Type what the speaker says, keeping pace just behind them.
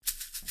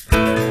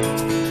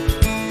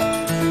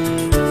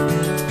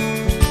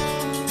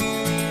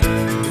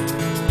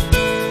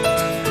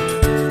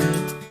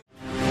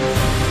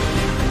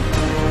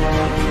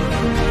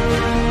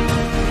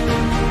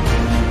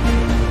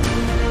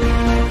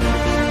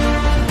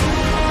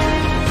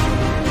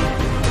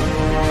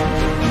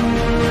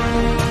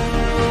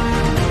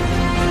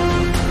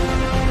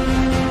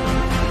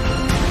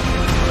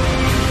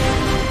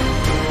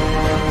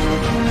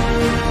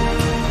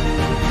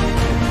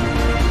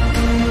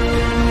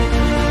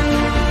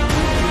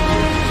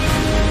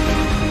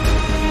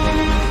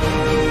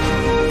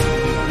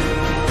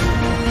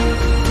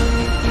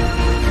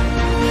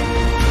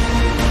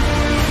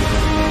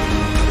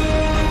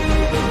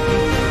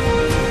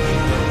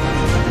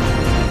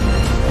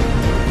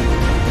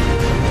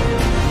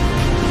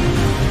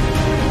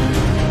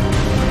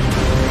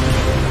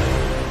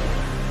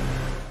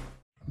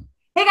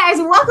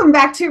Welcome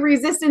back to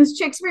Resistance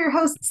Chicks. We're your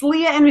hosts,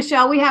 Leah and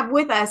Michelle. We have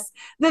with us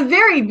the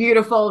very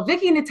beautiful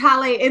Vickie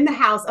Natale in the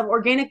house of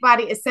Organic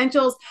Body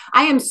Essentials.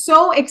 I am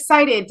so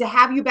excited to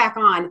have you back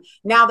on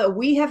now that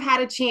we have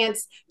had a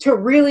chance to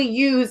really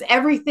use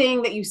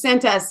everything that you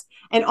sent us.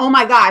 And oh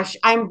my gosh,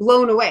 I'm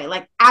blown away,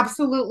 like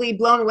absolutely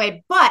blown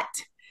away. But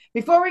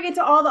before we get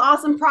to all the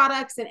awesome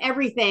products and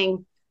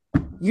everything,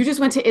 you just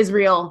went to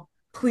Israel.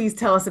 Please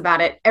tell us about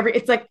it.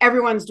 It's like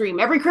everyone's dream.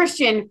 Every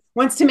Christian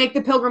wants to make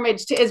the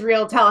pilgrimage to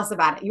Israel. Tell us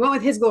about it. You went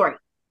with His glory.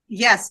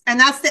 Yes, and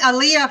that's the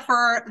aliyah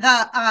for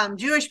the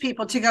Jewish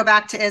people to go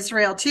back to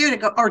Israel too, to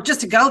go, or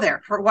just to go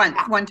there for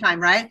one time,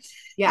 right?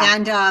 Yeah.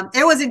 And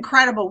it was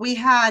incredible. We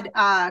had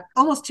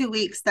almost 2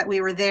 weeks that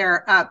we were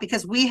there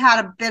because we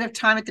had a bit of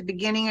time at the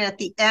beginning and at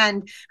the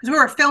end because we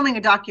were filming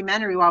a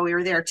documentary while we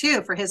were there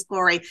too for His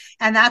glory,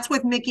 and that's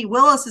with Mickey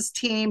Willis's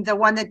team, the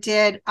one that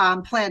did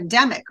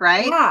Plandemic,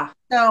 right? Yeah.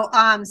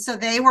 So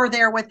they were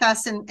there with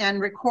us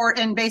and record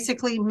and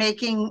basically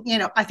making,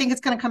 I think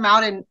it's going to come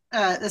out in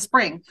the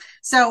spring.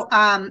 So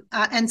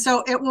and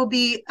so it will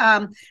be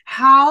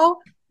how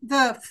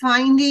the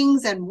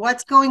findings and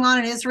what's going on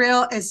in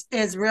Israel is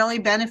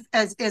really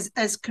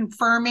is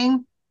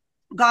confirming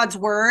God's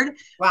word.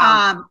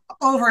 Wow.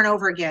 Over and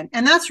over again.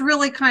 And that's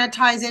really kind of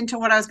ties into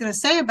what I was going to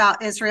say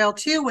about Israel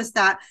too, was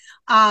that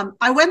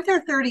I went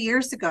there 30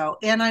 years ago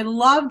and I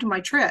loved my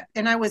trip,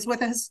 and I was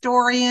with a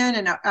historian,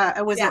 and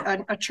it was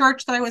a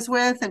church that I was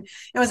with, and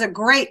it was a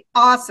great,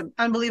 awesome,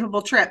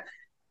 unbelievable trip.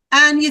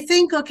 And you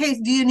think, okay,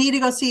 do you need to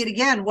go see it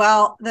again?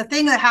 Well, the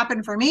thing that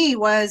happened for me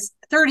was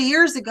 30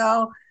 years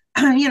ago,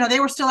 they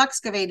were still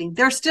excavating.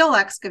 They're still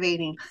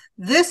excavating.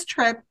 This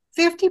trip,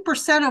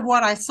 50% of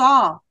what I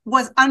saw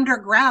was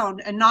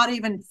underground and not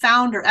even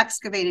found or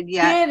excavated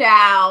yet. Get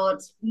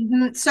out.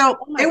 Mm-hmm. So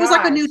it was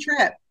like a new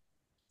trip.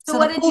 So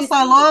what did you see?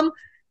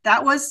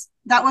 That was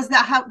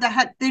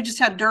they just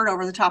had dirt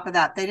over the top of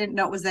that. They didn't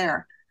know it was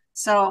there.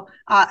 So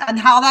and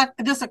how that,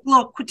 just a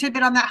little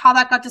tidbit on that, how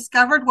that got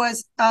discovered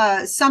was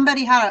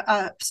somebody had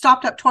a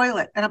stopped up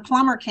toilet and a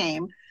plumber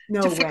came.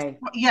 No way.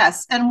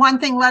 Yes, and one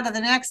thing led to the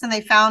next, and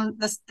they found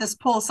this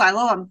pool of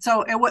Siloam.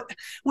 So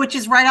which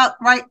is right.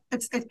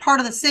 It's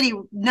part of the city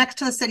next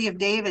to the city of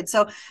David.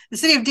 So the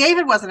city of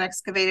David wasn't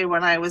excavated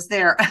when I was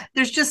there.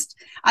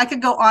 I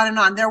could go on and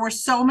on. There were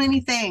so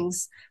many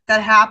things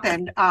that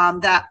happened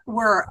that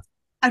were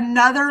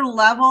another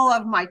level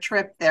of my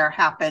trip. There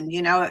happened.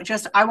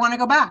 I want to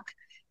go back.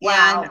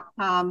 Wow.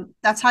 And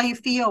that's how you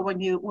feel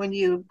when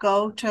you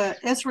go to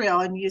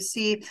Israel and you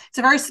see it's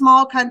a very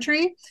small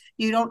country.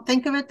 You don't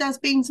think of it as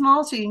being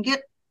small, so you can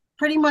get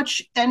pretty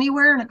much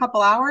anywhere in a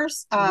couple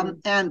hours.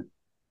 And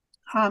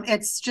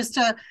it's just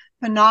a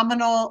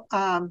phenomenal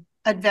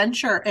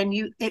adventure. And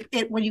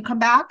when you come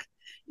back,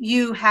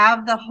 you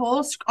have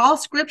all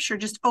scripture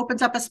just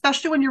opens up,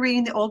 especially when you're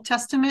reading the Old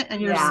Testament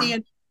and you're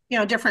seeing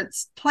different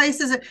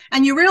places,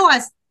 and you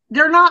realize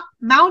they're not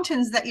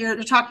mountains that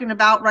you're talking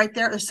about right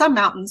there. There's some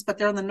mountains, but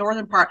they're in the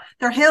northern part.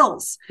 They're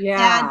hills.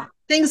 Yeah. And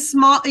things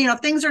small,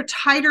 things are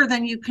tighter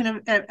than you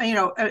can,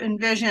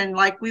 envision.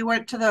 Like we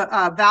went to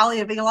the Valley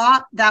of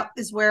Elah. That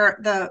is where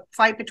the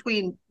fight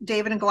between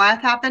David and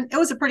Goliath happened. It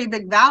was a pretty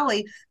big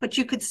valley, but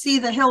you could see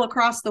the hill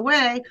across the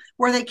way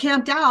where they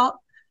camped out.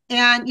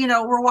 And,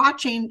 we're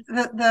watching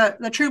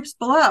the troops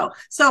below.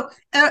 So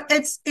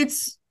it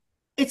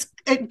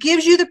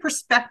gives you the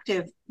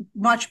perspective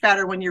much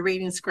better when you're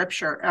reading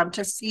scripture,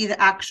 to see the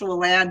actual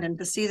land and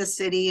to see the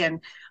city.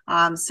 And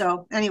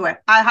so anyway,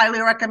 I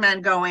highly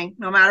recommend going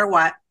no matter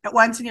what, at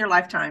once in your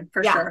lifetime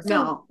for sure.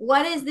 No.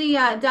 What is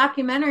the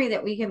documentary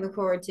that we can look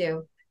forward to?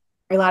 Are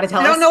you allowed to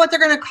tell us? I don't know what they're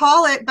going to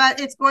call it, but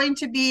it's going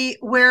to be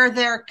where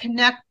they're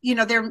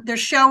they're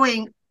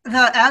showing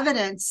the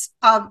evidence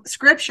of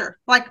scripture.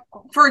 Like,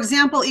 for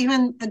example,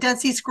 even the Dead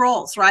Sea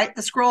Scrolls, right?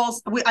 The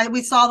scrolls,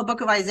 we saw the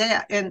book of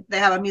Isaiah, and they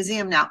have a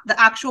museum now, the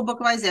actual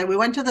book of Isaiah. We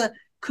went to the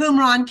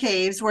Qumran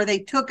caves where they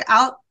took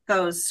out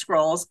those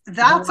scrolls.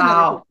 That's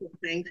another cool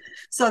thing.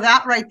 So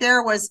that right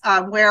there was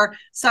where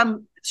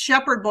some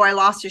shepherd boy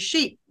lost his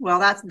sheep. Well,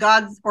 that's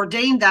God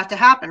ordained that to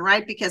happen,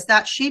 right? Because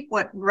that sheep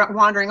went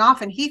wandering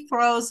off, and he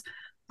throws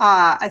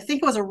I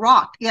think it was a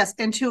rock,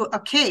 into a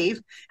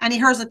cave, and he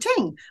hears a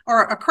ting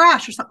or a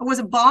crash or something. It was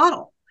a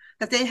bottle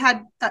that they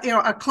had,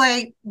 a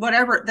clay,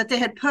 whatever, that they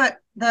had put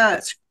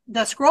the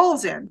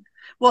scrolls in.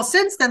 Well,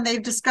 since then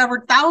they've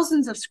discovered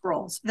thousands of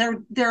scrolls.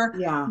 They're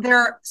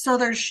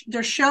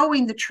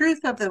showing the truth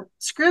of the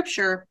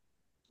scripture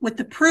with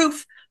the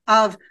proof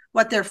of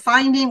what they're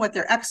finding, what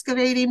they're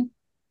excavating.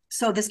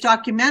 So this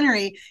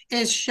documentary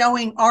is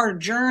showing our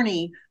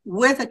journey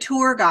with a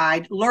tour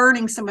guide,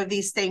 learning some of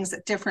these things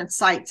at different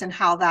sites and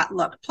how that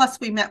looked. Plus,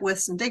 we met with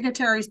some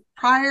dignitaries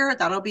prior.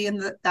 That'll be in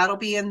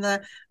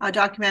the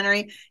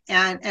documentary,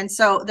 and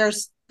so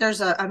there's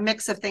a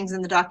mix of things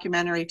in the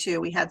documentary too.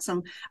 We had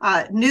some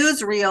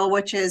newsreel,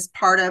 which is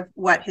part of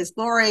what His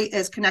Glory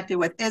is connected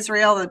with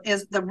Israel, and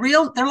is the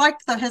real. They're like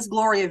the His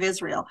Glory of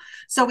Israel.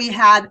 So we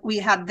had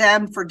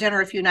them for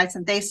dinner a few nights,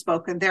 and they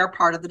spoke, and they're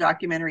part of the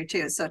documentary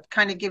too. So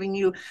kind of giving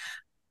you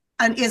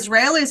an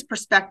Israeli's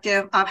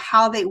perspective of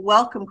how they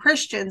welcome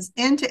Christians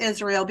into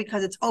Israel,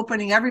 because it's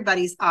opening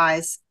everybody's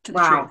eyes to the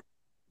truth.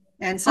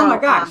 And oh my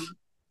gosh.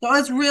 So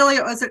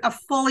it was a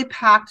fully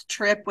packed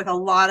trip with a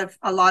lot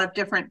of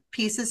different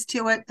pieces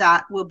to it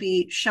that will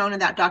be shown in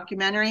that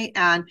documentary.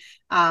 And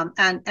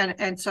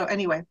so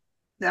anyway,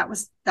 that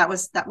was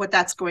what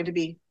that's going to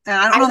be. And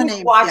I don't know the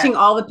name. Watching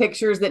all the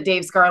pictures that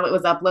Dave Scarlett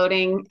was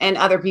uploading and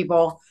other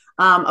people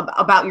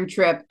about your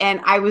trip,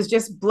 and I was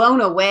just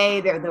blown away.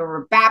 There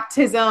were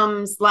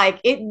baptisms. Like,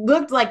 it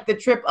looked like the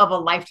trip of a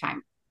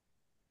lifetime.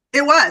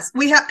 It was.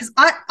 We have, because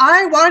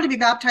I wanted to be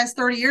baptized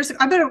 30 years ago.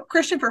 I've been a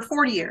Christian for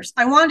 40 years.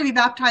 I wanted to be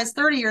baptized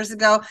 30 years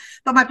ago,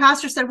 but my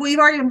pastor said, well, you've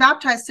already been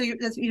baptized, so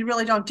you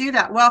really don't do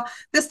that. Well,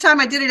 this time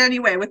I did it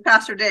anyway with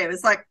Pastor Dave.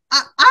 It's like,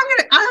 I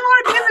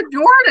want to be in the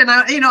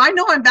Jordan. I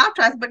know I'm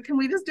baptized, but can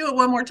we just do it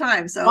one more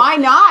time? So why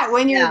not?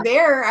 When you're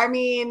there, I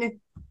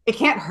mean, it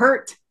can't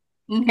hurt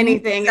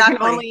anything. Exactly. It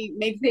can only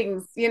make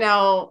things,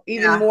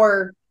 even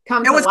more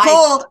come to life. It was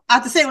cold. I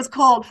have to say it was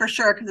cold for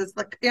sure, because it's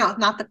like,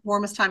 not the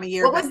warmest time of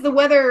year. What was the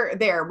weather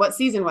there? What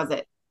season was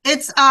it?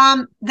 It's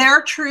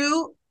their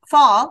true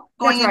fall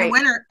going into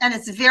winter, and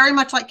it's very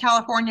much like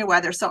California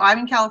weather. So I'm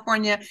in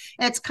California.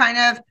 It's kind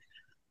of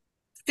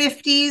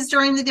 50s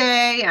during the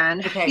day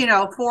and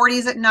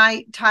 40s at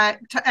night,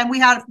 and we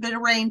had a bit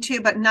of rain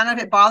too, but none of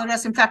it bothered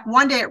us. In fact,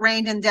 one day it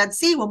rained in Dead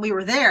Sea when we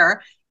were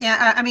there,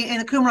 and in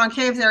the Qumran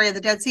Caves area, the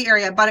Dead Sea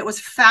area, but it was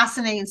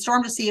fascinating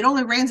storm to see. It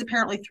only rains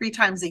apparently 3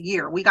 times a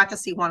year. We got to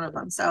see one of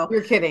them. So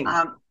you're kidding.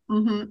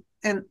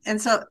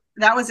 And so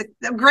that was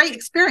a great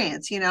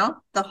experience.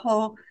 The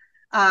whole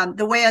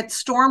the way a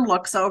storm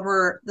looks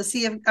over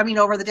the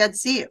over the Dead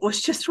Sea, it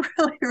was just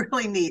really,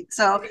 really neat.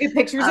 So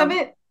pictures of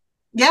it.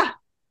 Yeah.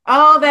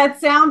 Oh,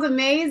 that sounds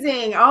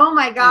amazing. Oh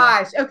my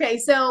gosh. Okay.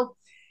 So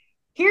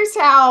here's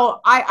how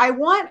I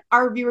want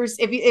our viewers,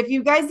 if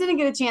you guys didn't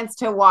get a chance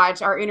to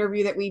watch our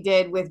interview that we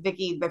did with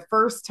Vickie the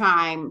first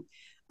time,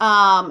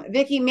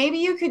 Vickie, maybe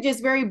you could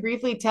just very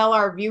briefly tell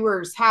our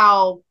viewers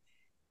how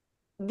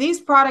these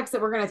products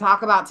that we're going to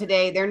talk about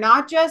today, they're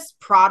not just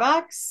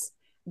products.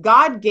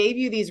 God gave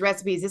you these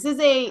recipes. This is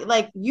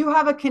you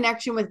have a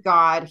connection with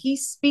God. He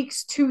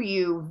speaks to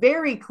you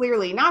very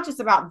clearly, not just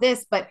about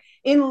this, but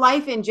in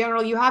life in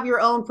general. You have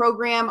your own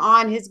program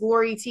on His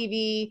Glory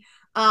TV.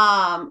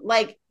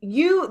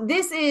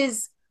 This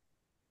is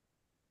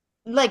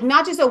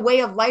not just a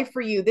way of life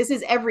for you. This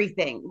is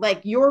everything.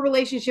 Your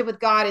relationship with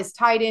God is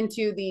tied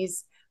into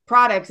these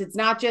products. It's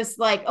not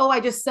just I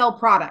just sell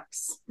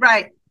products.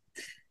 Right.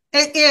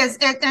 It is.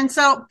 And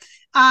so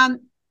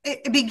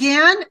it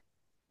began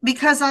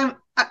because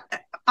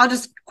I'll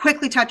just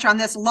quickly touch on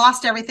this.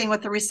 Lost everything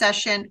with the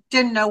recession,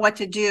 didn't know what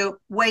to do,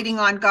 waiting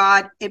on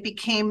God. It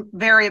became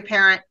very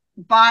apparent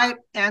by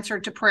answer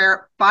to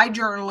prayer, by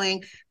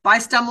journaling, by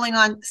stumbling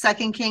on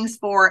 2 Kings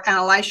 4 and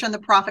Elisha and the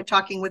prophet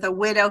talking with a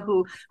widow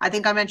who I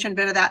think I mentioned a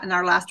bit of that in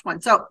our last one.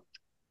 So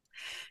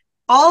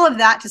all of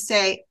that to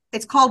say,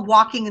 it's called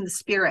walking in the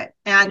Spirit.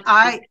 And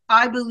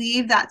I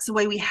believe that's the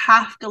way we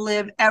have to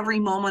live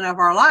every moment of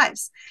our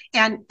lives.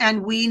 And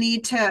we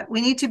need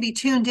to be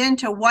tuned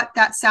into what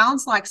that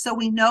sounds like, so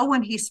we know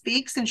when He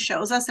speaks and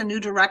shows us a new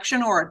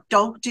direction, or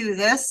don't do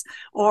this,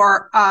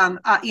 or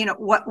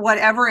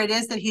whatever it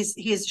is that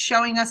he's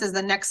showing us as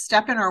the next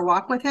step in our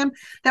walk with Him,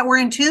 that we're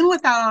in tune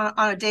with that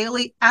on a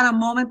daily and a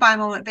moment by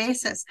moment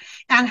basis.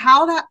 And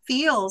how that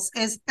feels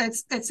is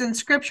it's in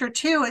Scripture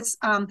too. It's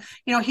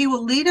He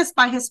will lead us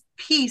by His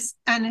peace,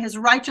 and His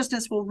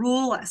righteousness will rule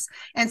us.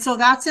 And so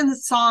that's in the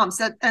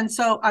Psalms. And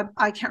so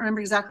I can't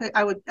remember exactly.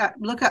 I would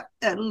look up.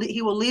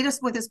 He will lead us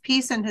with His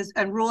peace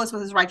and rule us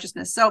with His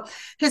righteousness. So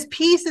His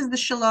peace is the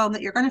shalom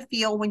that you're going to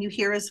feel when you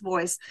hear His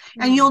voice,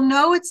 and you'll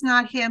know it's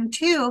not Him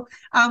too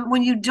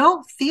when you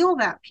don't feel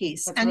that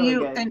peace. That's and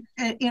really and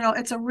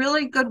it's a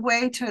really good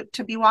way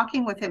to be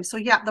walking with Him. So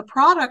yeah, the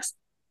products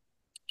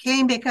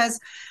came because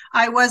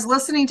I was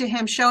listening to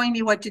Him showing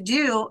me what to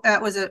do.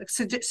 It was a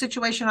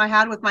situation I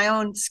had with my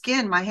own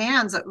skin, my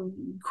hands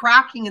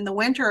cracking in the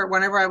winter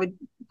whenever I would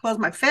close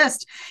my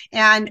fist.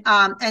 And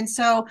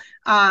so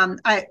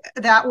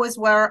that was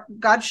where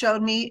God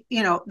showed me,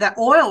 that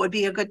oil would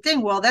be a good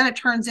thing. Well, then it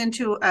turns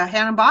into a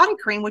hand and body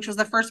cream, which was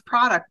the first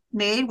product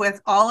made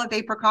with olive,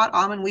 apricot,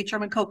 almond, wheat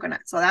germ, and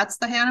coconut. So that's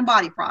the hand and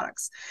body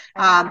products.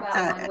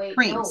 Creams.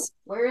 No,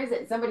 where is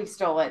it? Somebody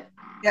stole it.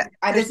 Yeah,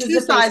 there's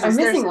 2 sizes. I'm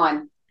missing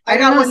one. I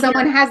don't know.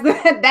 Someone has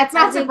that. That's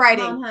not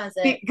surprising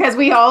because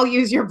we all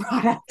use your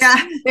product.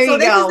 Yeah. There you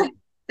go.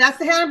 That's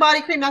the hand and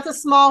body cream. That's a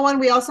small one.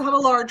 We also have a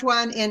large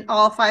one in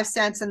all 5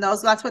 cents, and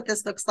that's what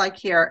this looks like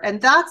here. And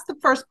that's the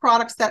first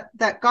products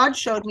that God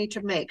showed me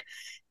to make.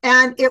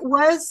 And it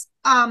was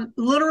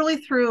literally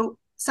through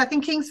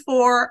 2 Kings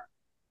 4,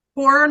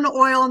 pouring the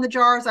oil in the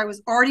jars. I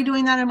was already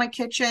doing that in my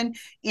kitchen,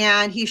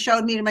 and He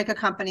showed me to make a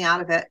company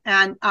out of it.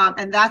 And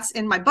that's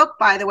in my book,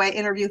 by the way,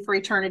 Interview for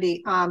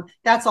Eternity.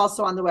 That's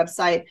also on the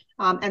website.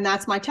 And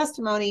that's my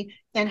testimony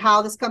and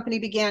how this company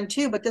began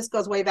too. But this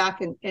goes way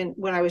back in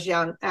when I was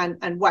young,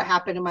 and what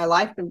happened in my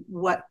life, and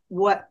what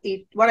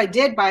I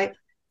did by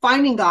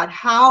finding God,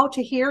 how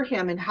to hear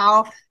Him, and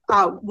how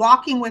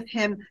walking with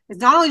him is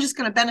not only just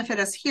going to benefit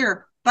us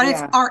here, but Yeah.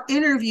 it's our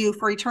interview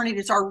for eternity.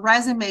 It's our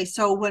resume.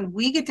 So when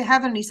we get to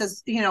heaven, he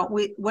says, you know,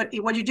 what'd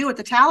you do with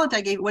the talent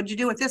I gave you? What'd you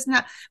do with this and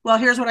that? Well,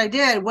 here's what I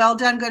did. Well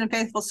done, good and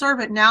faithful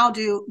servant. Now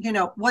do, you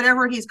know,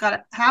 whatever he's got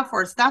to have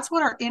for us. That's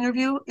what our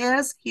interview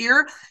is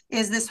here,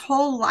 is this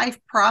whole life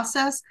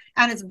process.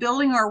 And it's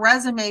building our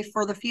resume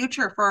for the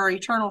future, for our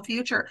eternal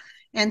future.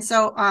 And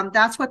so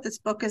that's what this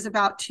book is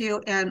about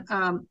too. And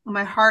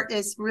my heart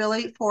is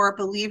really for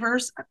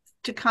believers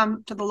to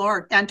come to the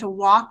Lord and to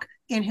walk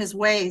in his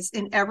ways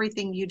in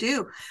everything you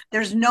do.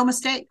 There's no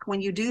mistake when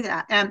you do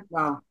that. And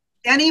Wow.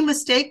 Any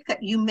mistake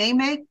that you may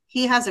make,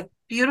 he has a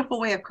beautiful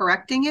way of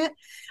correcting it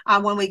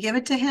when we give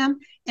it to him.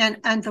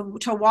 And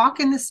to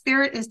walk in the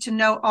Spirit is to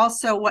know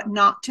also what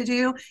not to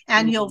do.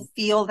 And you'll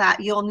feel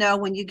that. You'll know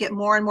when you get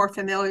more and more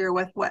familiar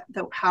with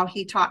how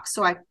he talks.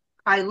 So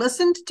I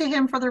listened to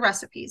him for the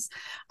recipes.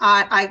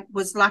 I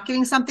was not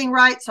getting something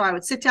right, so I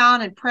would sit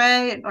down and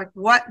pray. And like,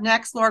 what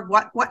next, Lord?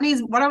 What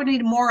do I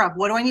need more of?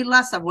 What do I need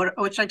less of? What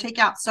should I take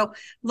out? So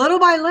little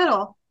by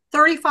little,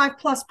 35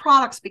 plus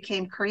products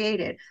became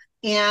created,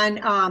 and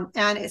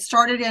it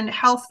started in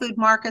health food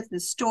markets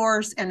and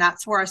stores, and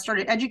that's where I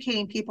started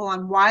educating people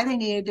on why they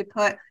needed to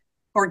put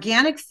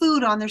organic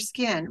food on their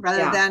skin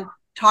rather than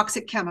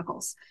toxic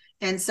chemicals.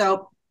 And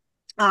so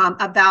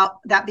about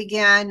that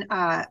began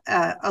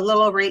a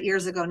little over 8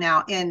 years ago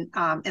now in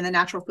the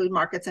natural food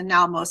markets, and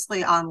now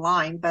mostly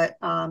online, but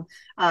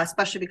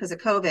especially because of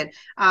COVID.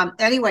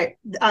 Anyway,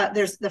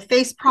 there's the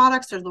face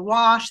products, there's the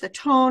wash, the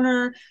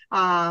toner.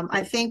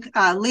 I think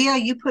Leah,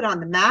 you put on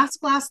the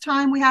mask last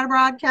time we had a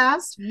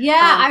broadcast.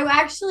 Yeah, I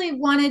actually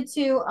wanted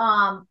to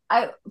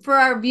for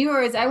our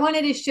viewers, I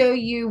wanted to show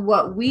you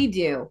what we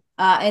do.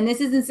 And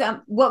this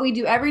isn't what we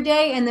do every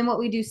day, and then what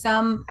we do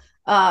some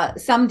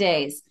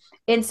days.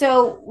 And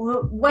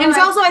so it's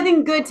also, I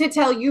think, good to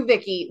tell you,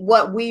 Vickie,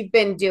 what we've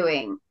been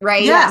doing,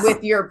 right? Yes.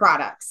 With your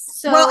products.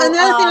 So, well, and the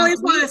other thing I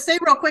just wanted to say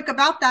real quick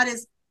about that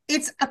is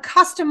it's a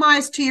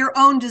customized to your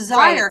own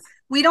desire. Right.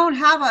 We don't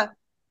have a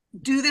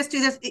do this.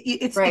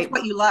 It's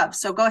what you love.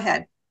 So go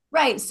ahead.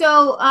 Right.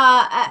 So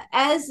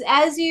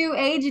as you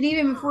age, and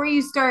even before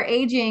you start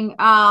aging,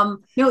 no,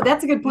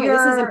 that's a good point.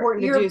 This is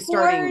important to do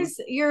starting.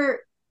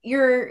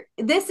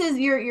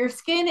 Your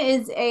skin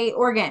is a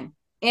organ.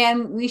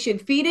 And we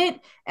should feed it.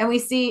 And we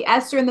see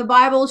Esther in the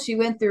Bible. She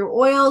went through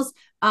oils.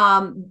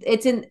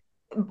 It's in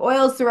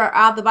oils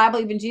throughout the Bible.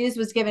 Even Jesus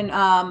was given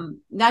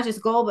not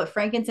just gold, but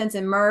frankincense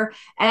and myrrh.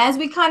 And as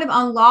we kind of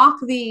unlock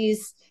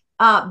these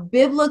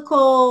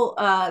biblical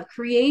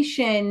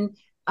creation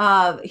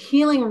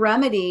healing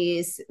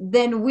remedies,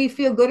 then we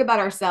feel good about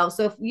ourselves.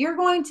 So if you're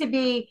going to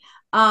be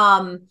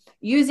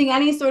using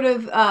any sort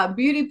of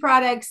beauty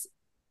products,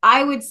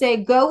 I would say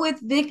go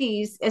with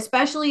Vickie's,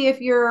 especially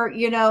if you're,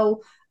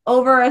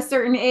 over a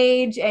certain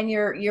age and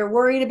you're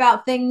worried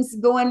about things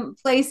going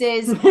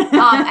places,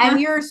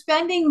 and you're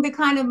spending the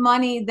kind of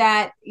money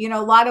that a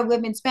lot of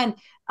women spend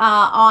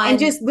on, and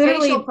just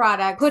literally facial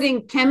products,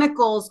 putting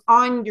chemicals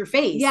on your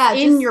face,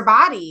 in your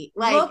body.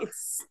 Like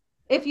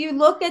if you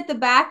look at the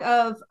back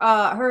of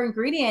her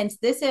ingredients,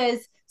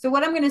 so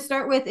what I'm going to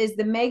start with is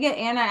the Mega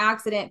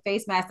Antioxidant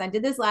Face Mask. I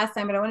did this last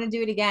time, but I want to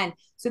do it again.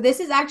 So this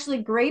is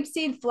actually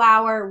grapeseed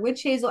flower,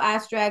 witch hazel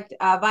extract,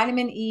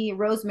 vitamin E,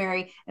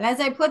 rosemary. And as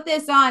I put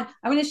this on,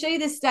 I'm going to show you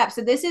the steps.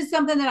 So this is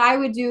something that I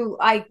would do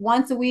like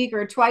once a week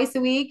or twice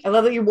a week. I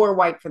love that you wore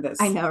white for this.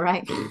 I know,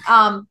 right?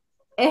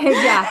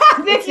 Yeah.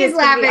 Vickie's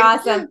laughing.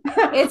 Awesome.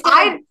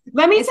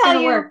 Let me tell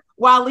you,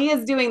 while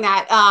Leah's doing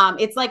that,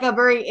 it's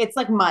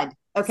like mud.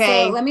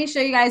 Okay. So let me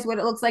show you guys what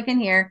it looks like in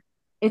here.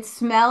 It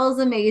smells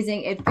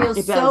amazing. It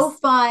feels so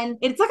fun.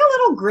 It's like a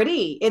little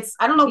gritty.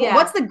 I don't know.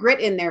 What's the grit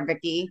in there,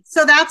 Vickie?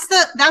 So that's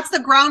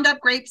the ground up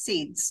grape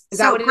seeds.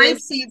 So grape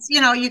seeds,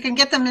 you can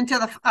get them into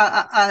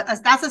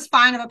that's as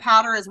fine of a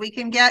powder as we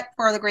can get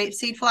for the grape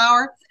seed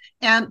flour.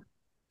 And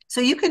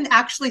so you can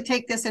actually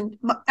take this, and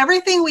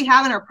everything we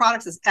have in our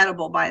products is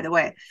edible, by the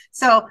way.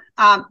 So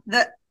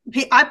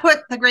I put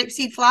the grape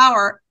seed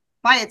flour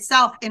by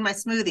itself in my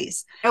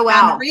smoothies. Oh, wow.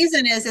 And the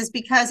reason is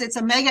because it's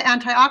a mega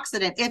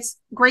antioxidant. It's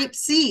grape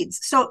seeds.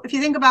 So if you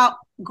think about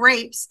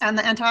grapes and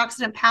the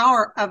antioxidant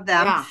power of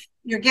them,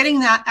 you're getting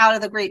that out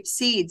of the grape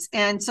seeds.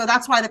 And so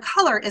that's why the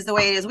color is the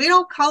way it is. We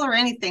don't color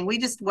anything. We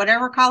just,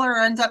 whatever color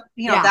ends up,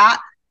 that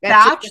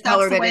batch,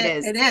 that's the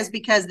way it is,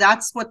 because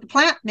that's what the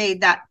plant made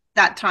that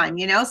time,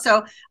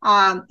 So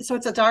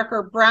it's a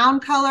darker brown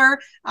color,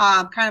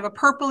 kind of a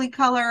purpley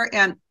color,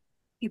 and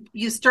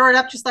you stir it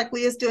up just like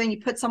Leah's doing. You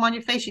put some on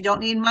your face. You don't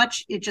need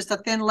much. It's just a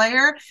thin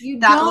layer. You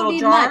don't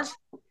need much.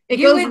 It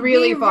goes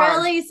really far. You're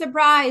really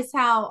surprised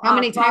how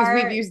many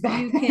times we've used that.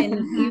 You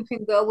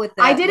can go with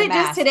that. I did it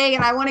just today,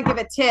 and I want to give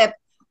a tip.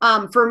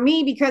 For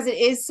me, because it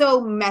is so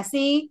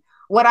messy,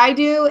 what I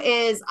do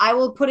is I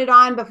will put it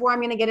on before I'm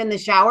going to get in the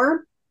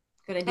shower.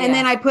 Good idea. And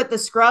then I put the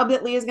scrub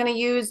that Leah's going to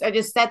use. I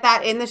just set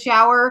that in the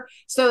shower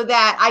so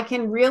that I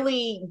can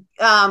really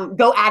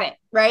go at it.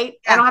 right?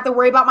 Yeah. I don't have to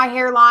worry about my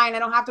hairline. I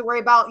don't have to worry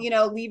about,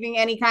 leaving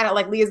any kind of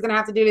like Leah's going to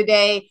have to do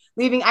today,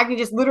 I can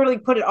just literally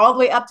put it all the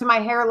way up to my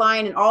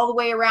hairline and all the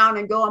way around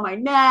and go on my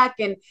neck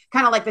and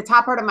kind of like the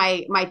top part of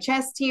my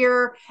chest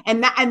here.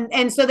 And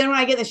so then when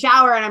I get in the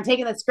shower and I'm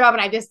taking the scrub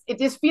and it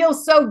just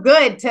feels so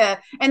good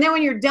and then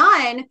when you're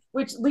done,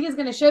 which Leah's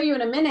going to show you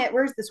in a minute,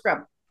 where's the scrub?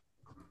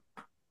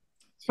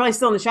 It's probably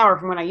still in the shower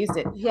from when I used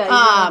it. Yeah,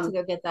 you're going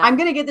to go get that. I'm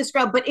going to get the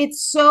scrub, but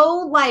it's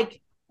so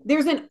like,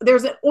 there's an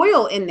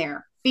oil in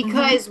there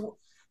because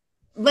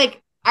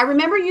like I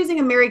remember using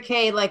a Mary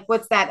Kay, like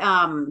what's that?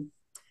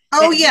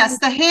 Yes,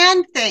 the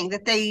hand thing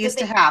that they used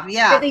to have.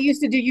 Yeah. That they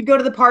used to do. You'd go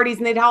to the parties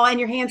and they'd all, and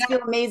your hands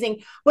feel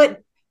amazing.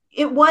 But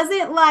it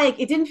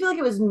didn't feel like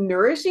it was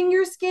nourishing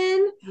your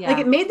skin. Yeah. Like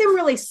it made them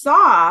really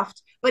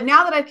soft. But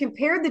now that I've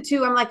compared the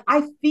two, I'm like,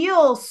 I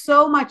feel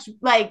so much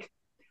like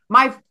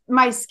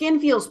my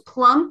skin feels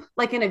plump,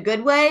 like in a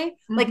good way.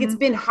 Like it's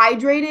been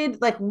hydrated.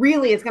 Like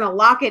really, it's going to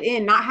lock it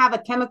in, not have a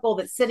chemical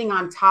that's sitting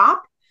on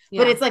top.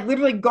 Yeah. But it's like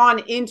literally gone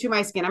into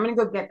my skin. I'm going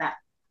to go get that.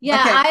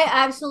 Yeah, okay. I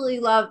absolutely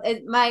love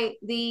it.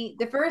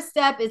 The first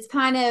step is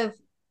kind of,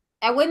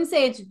 I wouldn't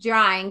say it's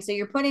drying. So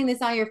you're putting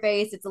this on your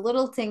face. It's a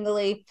little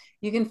tingly.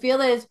 You can feel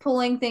that it's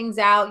pulling things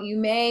out. You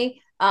may,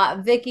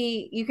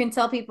 Vickie, you can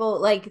tell people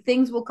like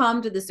things will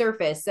come to the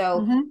surface. So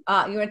you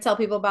want to tell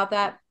people about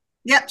that?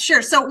 Yeah,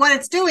 sure. So what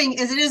it's doing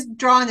is it is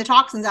drawing the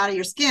toxins out of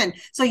your skin.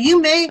 So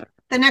you may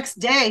the next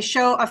day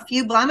show a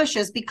few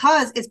blemishes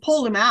because it's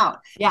pulled them out.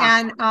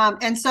 Yeah.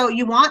 And so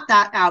you want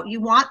that out. You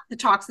want the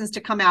toxins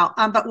to come out.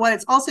 But what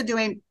it's also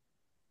doing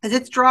is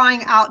it's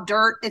drawing out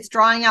dirt. It's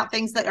drawing out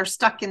things that are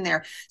stuck in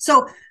there.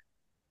 So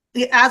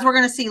as we're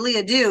going to see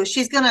Leah do,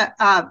 she's going to,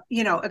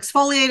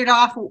 exfoliate it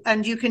off,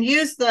 and you can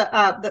use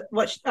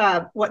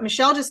what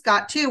Michelle just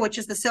got too, which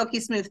is the Silky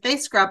Smooth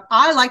Face Scrub.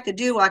 I like to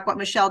do like what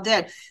Michelle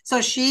did.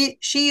 So she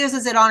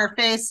uses it on her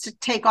face to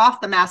take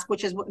off the mask,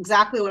 which is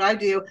exactly what I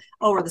do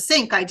over the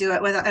sink. I do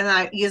it and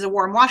I use a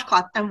warm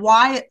washcloth. And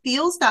why it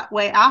feels that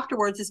way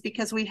afterwards is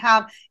because we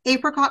have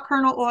apricot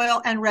kernel oil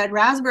and red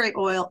raspberry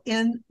oil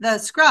in the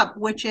scrub,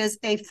 which is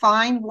a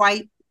fine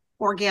white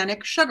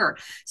organic sugar.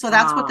 So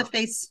that's what the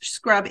face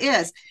scrub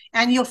is.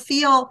 And you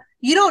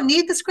don't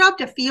need the scrub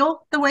to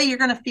feel the way you're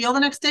going to feel the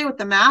next day with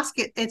the mask.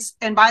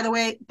 And by the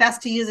way,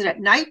 best to use it at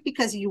night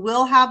because you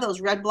will have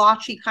those red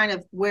blotchy kind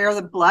of where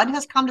the blood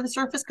has come to the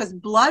surface, because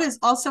blood is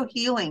also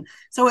healing.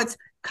 So it's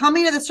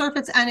coming to the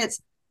surface and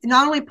it's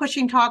not only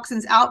pushing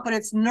toxins out, but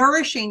it's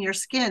nourishing your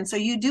skin. So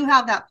you do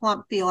have that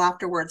plump feel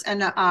afterwards.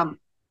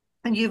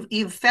 And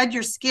you've fed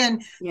your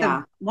skin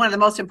one of the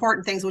most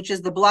important things, which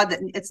is the blood that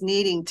it's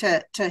needing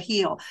to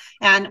heal.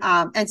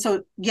 And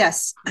so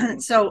yes,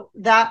 so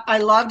that I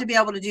love to be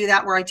able to do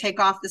that, where I take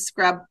off the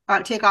scrub,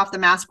 take off the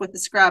mask with the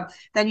scrub.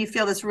 Then you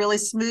feel this really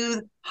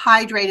smooth,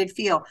 hydrated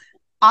feel.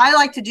 I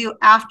like to do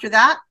after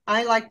that.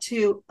 I like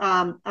to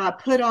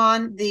put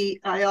on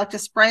I like to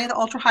spray the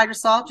Ultra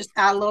Hydrosol, just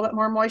add a little bit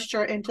more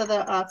moisture into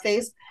the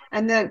face,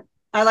 and then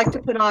I like to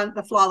put on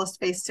the Flawless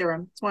Face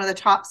Serum. It's one of the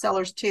top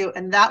sellers too.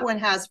 And that one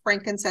has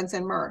frankincense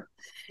and myrrh.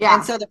 Yeah.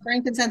 And so the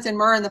frankincense and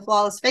myrrh and the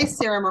Flawless Face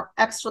Serum are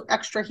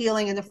extra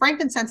healing. And the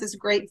frankincense is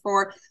great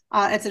for,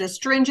 it's an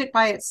astringent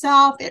by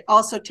itself. It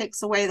also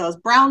takes away those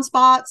brown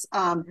spots.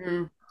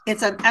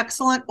 It's an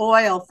excellent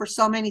oil for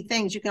so many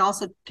things. You can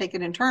also take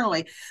it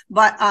internally.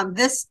 But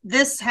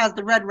this has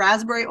the red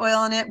raspberry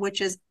oil in it, which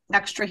is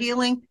extra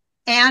healing.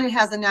 And it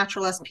has the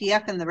natural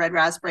SPF in the red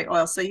raspberry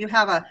oil. So you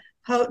have a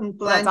potent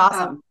blend. That's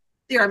awesome.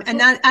 Serum. And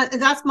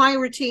that's my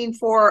routine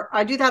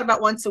I do that about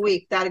once a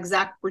week, that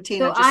exact routine.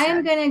 So I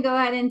am going to go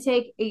ahead and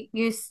take I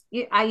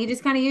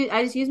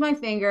just use my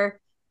finger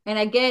and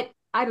I get,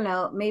 I don't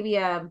know, maybe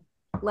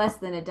less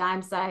than a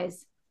dime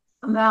size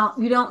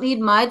amount. You don't need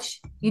much.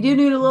 You do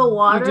need a little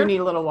water. You do need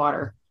a little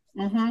water.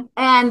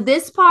 And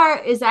this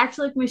part is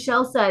actually, like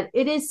Michelle said,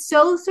 it is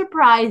so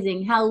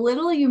surprising how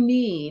little you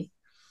need.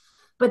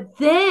 But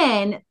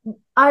then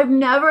I've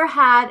never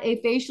had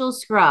a facial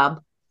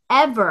scrub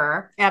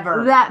ever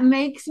that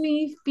makes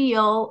me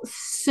feel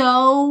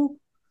so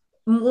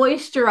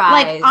moisturized.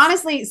 Like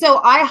honestly, so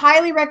I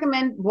highly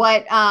recommend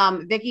what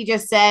Vickie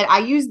just said. I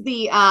use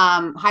the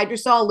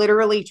hydrosol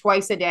literally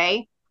twice a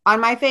day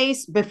on my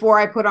face before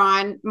I put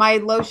on my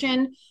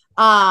lotion.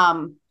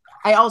 I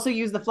also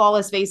use the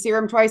Flawless Face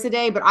Serum twice a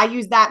day, but I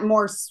use that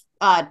more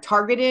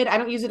targeted. I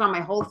don't use it on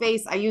my whole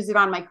face. I use it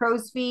on my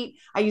crow's feet.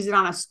 I use it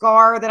on a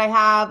scar that I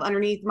have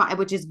underneath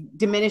which is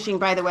diminishing,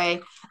 by the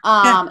way.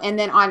 And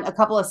then on a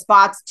couple of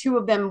spots, 2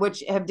 of them,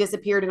 which have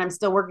disappeared, and I'm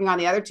still working on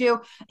the other 2.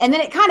 And then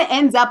it kind of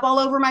ends up all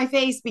over my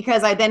face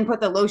because I then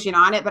put the lotion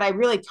on it, but I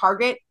really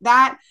target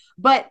that.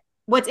 But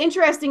what's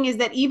interesting is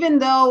that even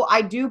though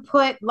I do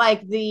put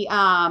like the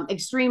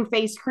extreme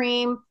face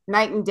cream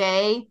night and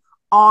day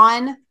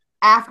on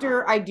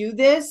after I do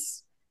this,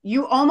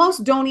 you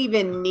almost don't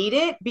even need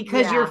it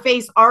because your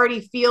face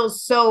already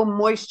feels so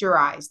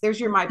moisturized. There's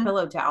your My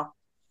Pillow towel.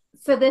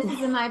 So this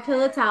is a My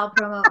Pillow towel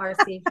promo,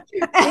 RC.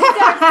 These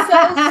are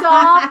so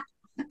soft.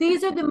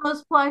 These are the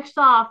most plush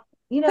soft.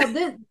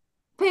 The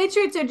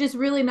Patriots are just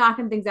really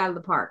knocking things out of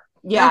the park.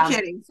 No Yeah.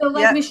 kidding. So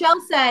like Yeah.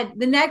 Michelle said,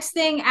 the next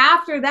thing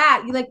after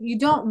that, you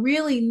don't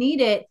really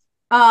need it.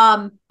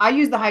 I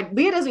use the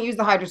Leah doesn't use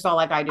the hydrosol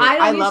like I do. I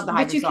I don't love use, the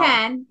but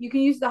hydrosol. you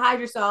can use the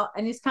hydrosol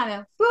and just kind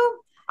of boom.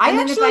 I And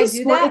then if actually I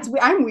do squirt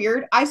that, I'm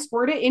weird. I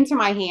squirt it into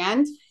my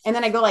hand and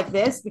then I go like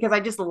this because I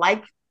just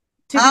like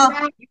to do Oh,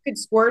 that. You could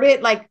squirt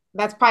it like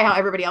that's probably how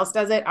everybody else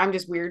does it. I'm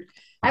just weird.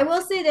 I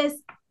will say this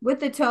with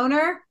the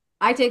toner,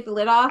 I take the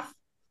lid off.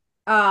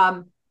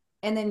 Um,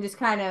 and then just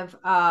kind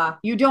of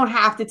You don't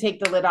have to take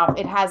the lid off.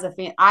 It has a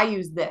fan. I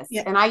use this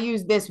yeah. and I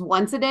use this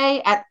once a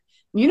day at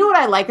you know what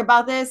I like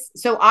about this?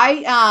 So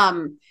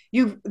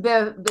you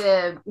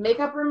the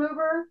makeup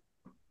remover.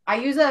 I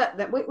use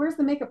wait, where's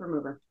the makeup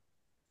remover?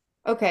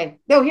 Okay.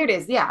 No, here it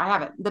is. Yeah, I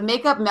have it. The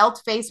makeup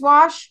melt face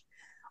wash.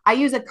 I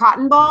use a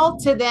cotton ball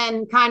to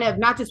then kind of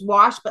not just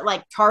wash, but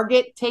like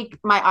target, take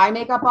my eye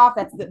makeup off.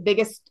 That's the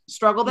biggest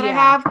struggle that I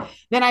have.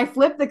 Then I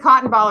flip the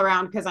cotton ball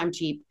around because I'm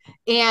cheap.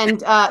 And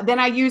then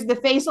I use the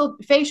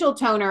facial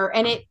toner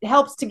and it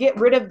helps to get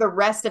rid of the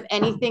rest of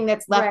anything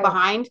that's left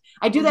behind.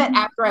 I do that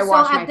after I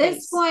wash my face. So at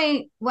this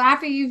point, well,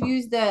 after you've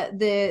used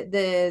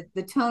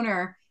the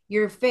toner,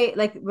 your face,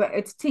 like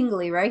it's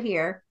tingly right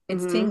here.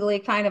 It's tingly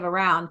kind of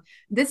around.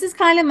 This is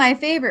kind of my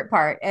favorite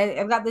part.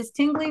 I've got this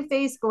tingly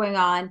face going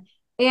on.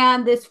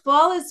 And this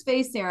flawless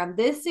face serum,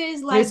 this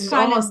is like this is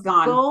almost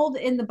gone. Gold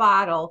in the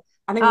bottle.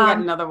 I think we got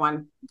another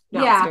one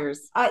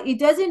downstairs. Yeah, it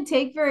doesn't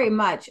take very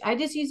much. I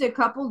just use a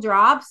couple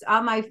drops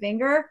on my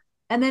finger,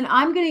 and then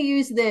I'm going to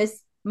use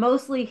this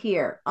mostly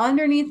here,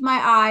 underneath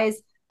my eyes,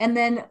 and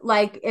then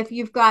like if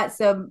you've got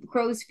some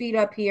crow's feet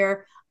up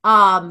here.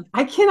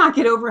 I cannot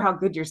get over how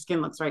good your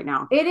skin looks right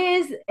now. It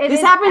is.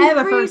 This happened for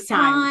the first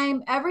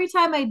time. Every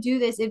time I do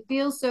this, it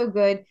feels so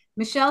good.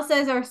 Michelle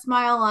says our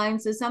smile line,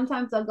 so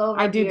sometimes I'll go over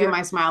I do here. do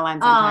my smile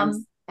line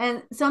sometimes.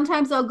 And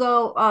sometimes I'll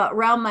go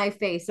around my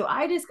face. So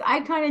I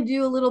kind of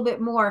do a little bit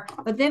more,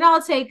 but then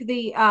I'll take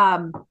the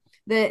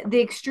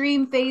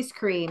extreme face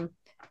cream,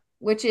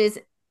 which is,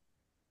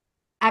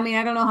 I mean,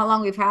 I don't know how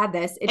long we've had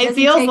this. It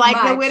feels like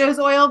much. The widow's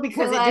oil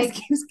because it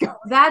just keeps going.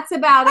 That's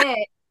about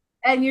it.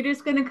 And you're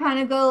just going to kind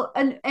of go,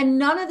 and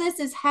none of this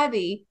is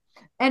heavy.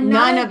 And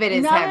none of it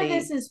is heavy. None of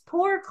this is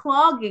poor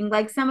clogging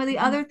like some of the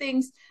other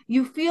things.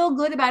 You feel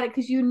good about it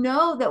because you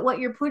know that what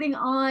you're putting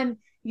on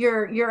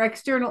your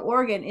external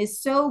organ is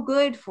so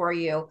good for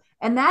you.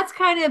 And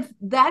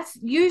that's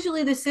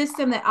usually the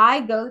system that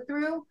I go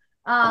through.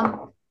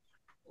 I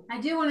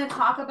do want to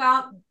talk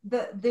about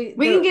we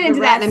can get into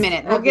that in a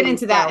minute. We'll get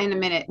into that in a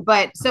minute.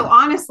 But so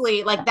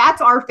honestly, like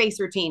that's our face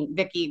routine,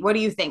 Vickie. What do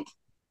you think?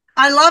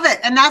 I love it.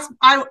 And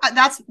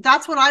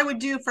that's what I would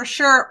do for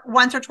sure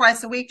once or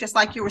twice a week, just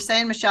like you were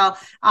saying, Michelle.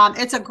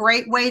 It's a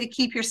great way to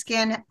keep your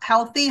skin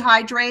healthy,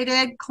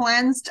 hydrated,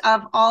 cleansed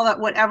of all that,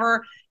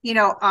 whatever,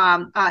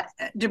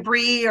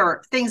 debris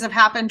or things have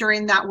happened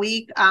during that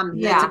week.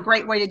 It's a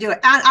great way to do it.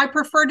 And I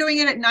prefer doing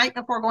it at night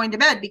before going to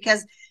bed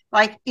because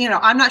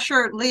I'm not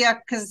sure,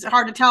 Leah, because it's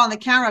hard to tell on the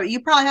camera, but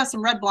you probably have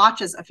some red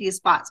blotches a few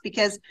spots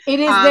because it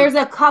is. There's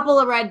a couple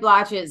of red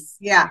blotches.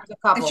 Yeah.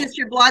 It's just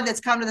your blood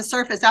that's come to the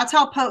surface. That's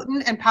how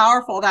potent and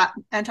powerful that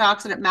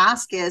antioxidant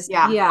mask is.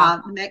 Yeah.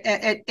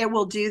 It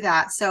will do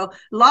that. So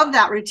love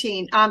that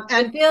routine. And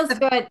it feels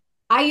good.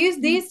 I use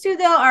these two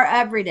though are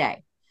every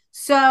day.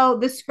 So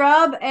the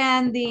scrub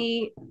and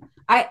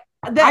I've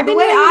been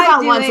doing it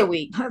about once a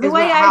week. The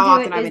way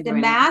I do it is the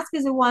mask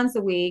is a once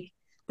a week.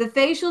 The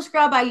facial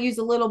scrub I use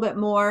a little bit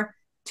more,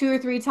 2 or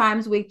 3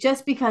 times a week,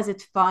 just because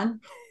it's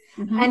fun.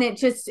 And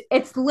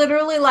it's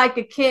literally like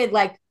a kid,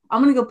 like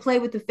I'm going to go play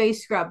with the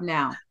face scrub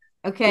now.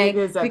 Okay.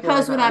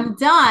 Because when I'm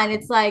done,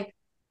 it's like,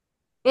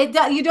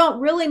 you don't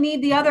really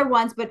need the other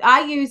ones, but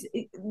I use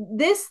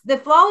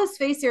the flawless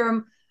face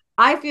serum.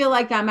 I feel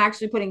like I'm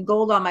actually putting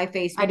gold on my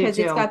face because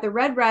it's got the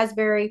red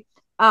raspberry.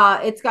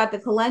 It's got the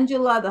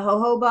calendula, the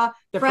jojoba,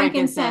 the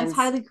frankincense,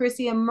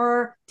 hylichrysum,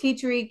 myrrh, tea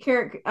tree,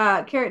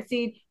 carrot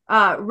seed,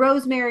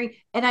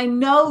 rosemary, and I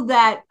know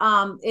that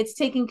it's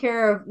taking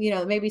care of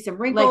maybe some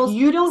wrinkles. Like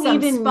you don't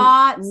even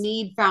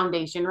need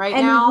foundation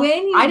now.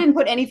 I didn't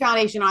put any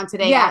foundation on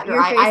today. After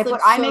I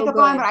put eye makeup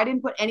on, but I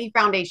didn't put any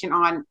foundation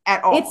on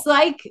at all. It's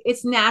like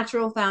it's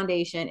natural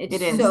foundation. It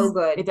is so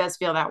good. It does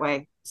feel that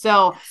way.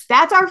 So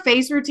that's our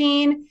face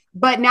routine.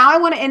 But now I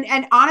want to,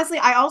 and honestly,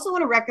 I also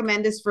want to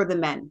recommend this for the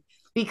men.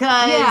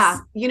 Because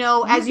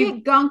as you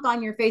get gunk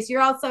on your face,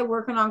 you're outside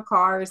working on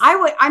cars.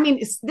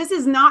 This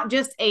is not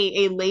just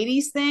a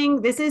ladies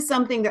thing. This is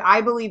something that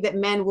I believe that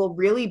men will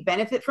really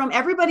benefit from.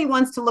 Everybody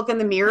wants to look in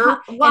the mirror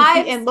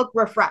and look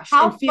refreshed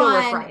and feel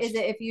refreshed. How fun is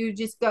it if you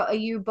just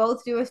you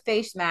both do a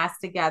face mask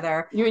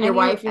together? You and your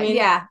wife, you mean?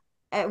 Yeah.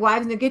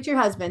 Wives, get your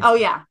husband. Oh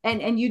yeah.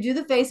 And you do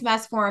the face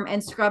mask for him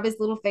and scrub his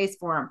little face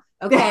for him.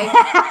 Okay.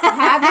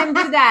 Have him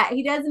do that.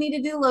 He doesn't need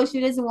to do lotion.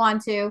 He doesn't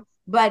want to.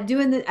 But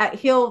doing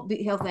he'll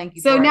thank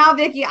you. So now,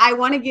 Vickie, I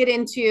want to get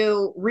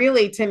into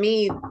really, to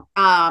me,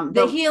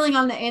 the healing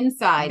on the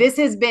inside. This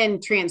has been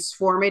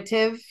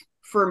transformative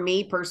for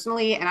me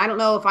personally, and I don't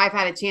know if I've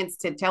had a chance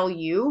to tell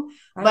you,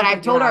 but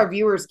I've told our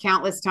viewers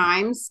countless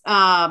times.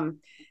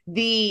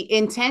 The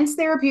Intense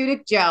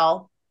Therapeutic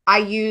Gel I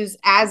use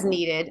as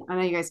needed. I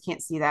know you guys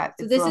can't see that.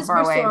 So It's this a little is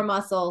far for away. sore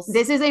muscles.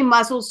 This is a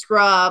muscle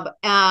scrub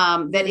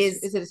that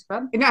is it a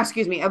scrub? No,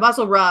 excuse me, a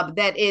muscle rub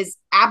that is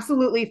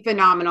absolutely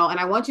phenomenal. And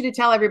I want you to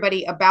tell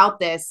everybody about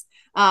this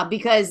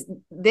because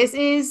this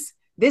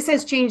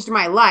has changed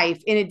my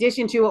life. In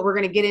addition to what we're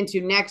going to get into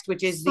next,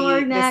 which is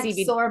sore neck, the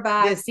CBD, sore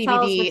back. the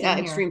CBD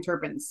extreme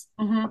terpenes.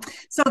 Mm-hmm.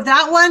 So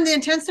that one, the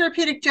intense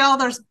therapeutic gel,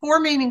 there's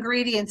 4 main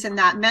ingredients in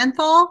that: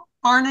 menthol,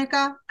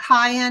 arnica,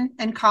 cayenne,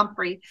 and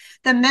comfrey.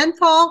 The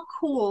menthol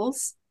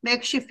cools,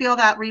 makes you feel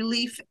that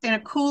relief in a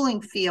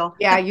cooling feel.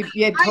 Yeah, you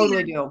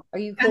totally do. Are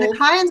you cold? And the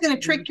cayenne's going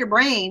to trick your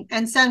brain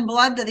and send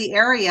blood to the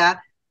area,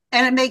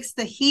 and it makes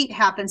the heat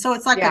happen. So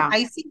it's like an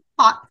icy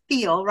hot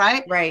feel,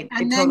 right? Right.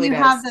 And then you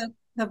have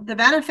the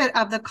benefit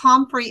of the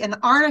comfrey and the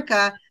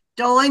arnica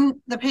dulling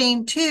the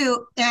pain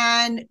too,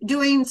 and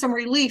doing some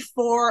relief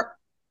for.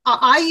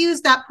 I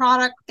use that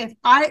product if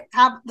I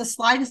have the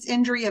slightest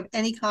injury of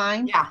any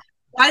kind. Yeah.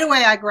 Right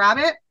away, I grab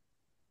it.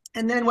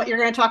 And then what you're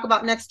going to talk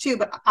about next too.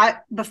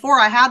 But before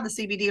I had the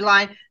CBD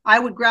line, I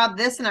would grab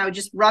this and I would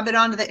just rub it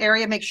onto the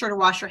area. Make sure to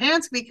wash your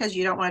hands because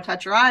you don't want to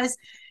touch your eyes.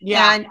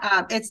 Yeah. And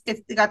it's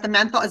got the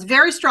menthol. It's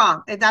very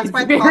strong. That's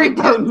why it's very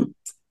potent.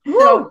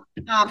 So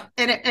and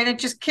it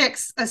just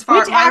kicks as far.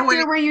 Which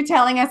actor were you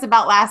telling us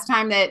about last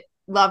time that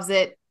loves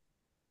it?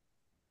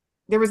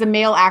 There was a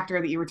male actor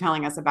that you were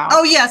telling us about.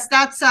 Oh yes,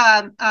 that's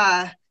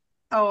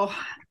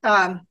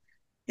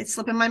it's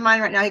slipping my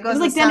mind right now. He goes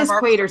like Dennis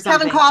Quaid or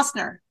something.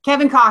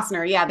 Kevin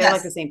Costner. Yeah, they're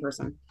like the same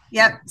person.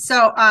 Yep.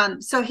 So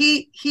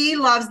he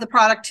loves the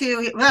product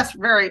too. That's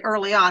very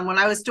early on when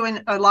I was doing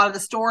a lot of the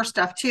store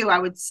stuff too. I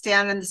would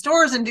stand in the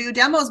stores and do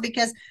demos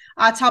because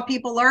that's how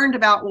people learned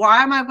about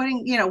why am I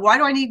putting, why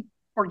do I need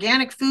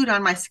organic food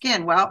on my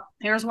skin? Well,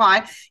 here's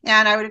why.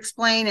 And I would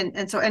explain.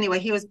 And so anyway,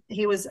 he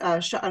was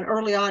an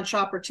early on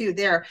shopper too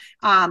there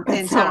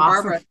in Santa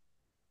Barbara.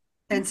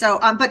 And so,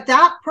 but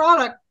that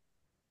product,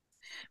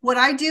 what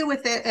I do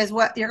with it is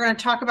what you're going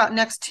to talk about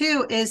next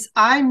too, is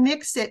I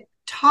mix it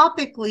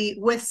topically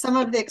with some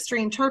of the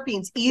extreme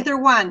terpenes, either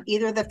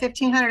the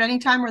 1500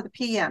 anytime or the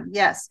PM.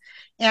 Yes.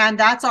 And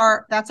that's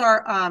our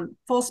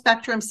full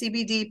spectrum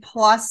CBD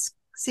plus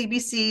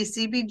CBC,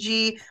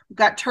 CBG. We've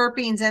got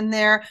terpenes in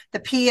there. The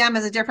PM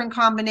is a different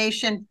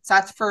combination. So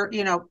that's for,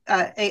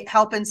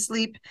 help and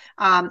sleep,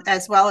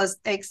 as well as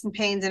aches and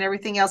pains and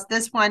everything else.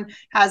 This one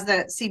has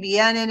the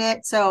CBN in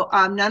it. So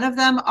none of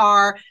them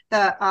are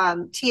the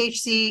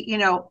THC,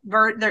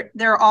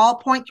 they're all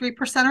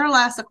 0.3% or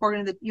less,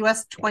 according to the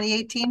US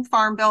 2018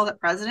 Farm Bill that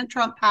President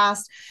Trump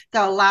passed,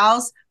 that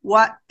allows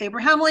what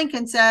Abraham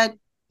Lincoln said,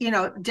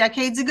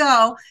 decades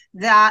ago,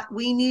 that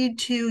we need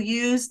to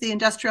use the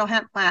industrial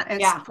hemp plant.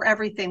 It's for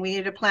everything. We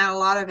need to plant a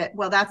lot of it.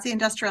 Well, that's the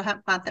industrial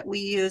hemp plant that we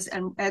use,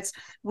 and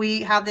we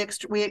have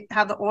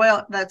the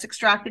oil that's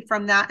extracted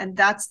from that, and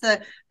that's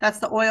the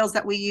oils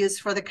that we use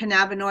for the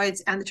cannabinoids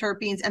and the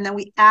terpenes, and then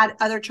we add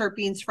other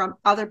terpenes from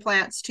other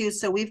plants too.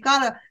 So we've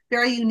got a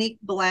very unique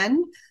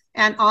blend.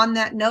 And on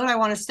that note, I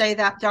want to say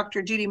that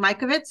Dr. Judy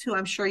Mikovits, who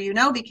I'm sure you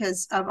know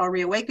because of our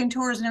Reawaken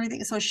tours and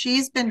everything, so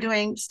she's been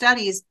doing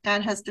studies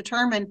and has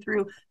determined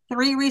through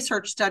 3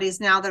 research studies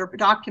now that are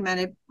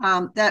documented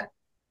that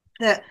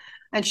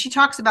and she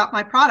talks about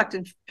my product,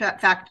 in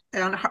fact,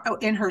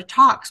 in her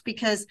talks,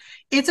 because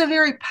it's a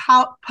very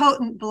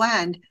potent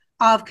blend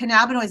of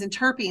cannabinoids and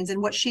terpenes.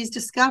 And what she's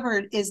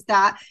discovered is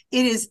that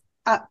it is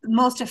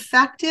most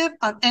effective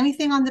of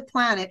anything on the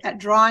planet at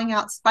drawing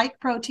out spike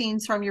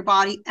proteins from your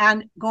body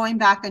and going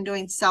back and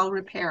doing cell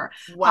repair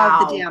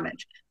of the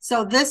damage.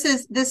 So this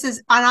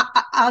is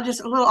I'll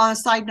just a little on a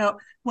side note,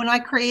 when I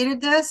created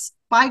this,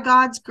 by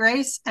God's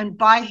grace and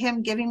by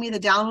him giving me the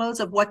downloads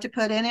of what to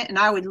put in it, and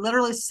I would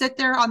literally sit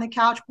there on the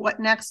couch,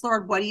 what next,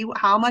 Lord?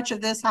 How much of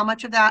this, how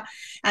much of that?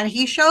 And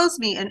he shows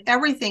me and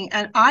everything.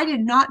 And I did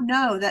not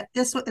know that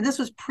this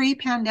was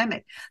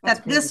pre-pandemic,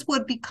 that this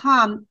would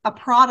become a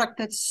product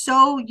that's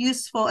so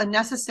useful and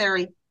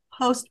necessary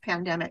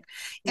post-pandemic.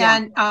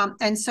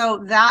 And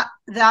so that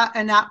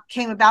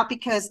came about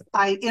because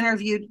I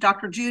interviewed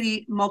Dr.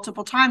 Judy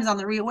multiple times on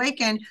the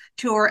Reawaken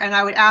tour, and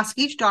I would ask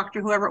each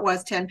doctor, whoever it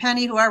was,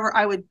 Tenpenny, whoever,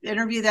 I would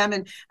interview them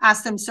and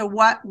ask them, so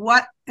what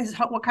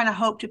kind of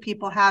hope do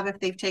people have if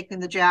they've taken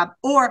the jab,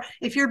 or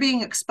if you're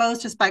being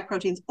exposed to spike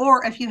proteins,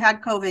 or if you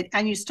had COVID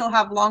and you still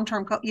have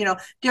long-term,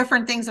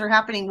 different things that are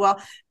happening.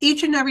 Well,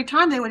 each and every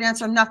time they would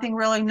answer nothing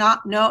really, not,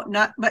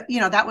 but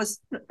that was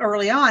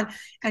early on,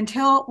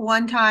 until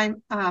one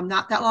time,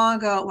 not that long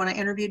ago, when I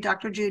interviewed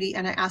Dr. Judy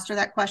and I asked her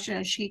that question,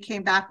 and she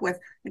came back with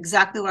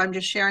exactly what I'm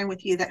just sharing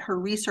with you, that her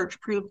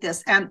research proved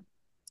this. And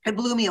it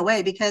blew me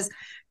away, because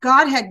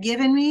God had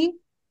given me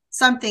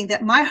something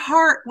that my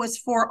heart was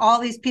for all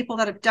these people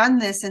that have done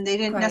this and they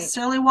didn't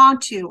necessarily want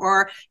to,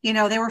 or,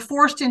 they were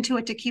forced into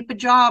it to keep a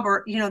job,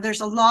 or, there's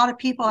a lot of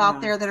people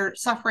out there that are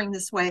suffering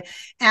this way.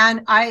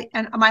 And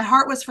my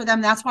heart was for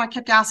them. That's why I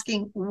kept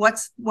asking, what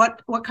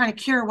kind of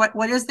cure,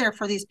 what is there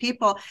for these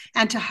people?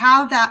 And to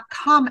have that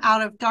come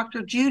out of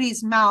Dr.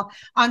 Judy's mouth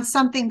on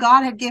something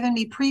God had given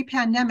me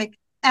pre-pandemic,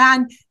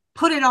 and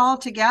put it all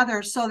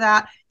together so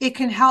that it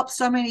can help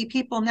so many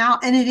people now.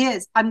 And it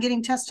is. I'm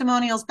getting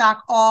testimonials back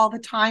all the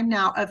time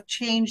now of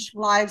changed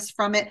lives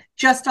from it,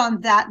 just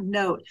on that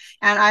note.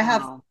 And I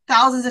have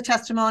thousands of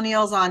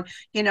testimonials on,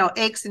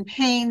 aches and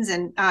pains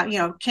and,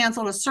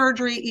 canceled a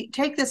surgery. You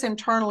take this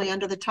internally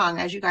under the tongue,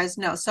 as you guys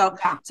know. So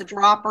it's a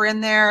dropper in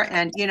there,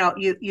 and,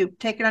 you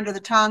take it under the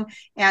tongue,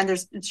 and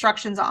there's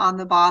instructions on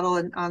the bottle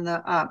and on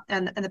the,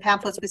 and the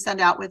pamphlets we send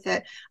out with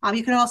it.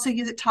 You can also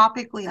use it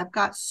topically. I've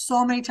got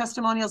so many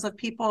testimonials of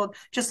people,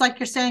 just like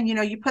you're saying,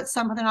 you put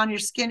something on your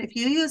skin. If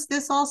you use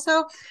this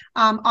also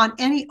on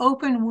any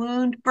open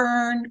wound,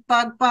 burn,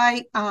 bug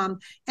bite,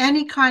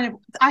 any kind of,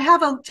 I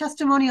have a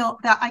testimonial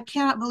that I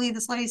cannot believe.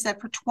 This lady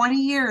said for 20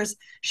 years,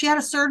 she had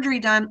a surgery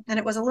done, and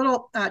it was a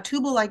little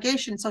tubal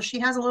ligation. So she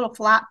has a little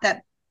flap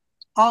that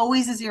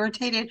always is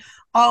irritated,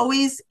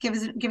 always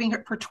giving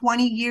her for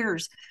 20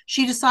 years.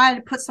 She decided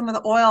to put some of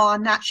the oil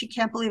on that. She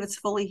can't believe it's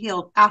fully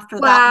healed after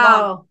that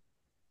long.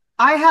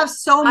 I have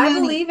so many. I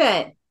believe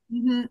it.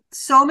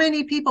 So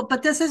many people,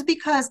 but this is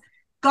because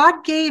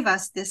God gave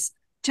us this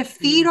to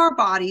feed our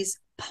bodies,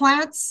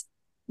 plants,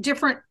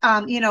 different,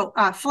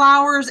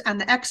 flowers and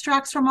the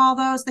extracts from all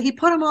those, that he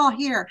put them all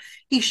here.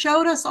 He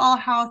showed us all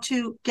how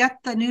to get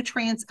the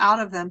nutrients out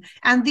of them.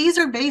 And these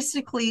are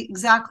basically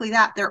exactly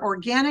that. They're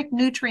organic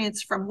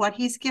nutrients from what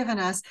he's given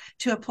us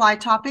to apply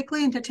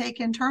topically and to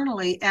take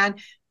internally. And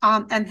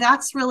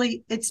that's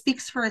really, it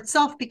speaks for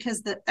itself,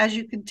 because as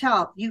you can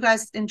tell, you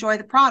guys enjoy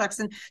the products,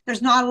 and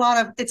there's not a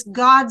lot of, it's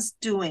God's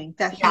doing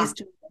that he's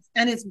doing this,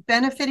 and it's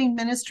benefiting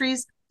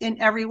ministries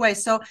in every way.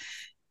 So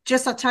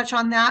just a touch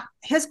on that.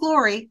 His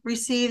glory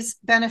receives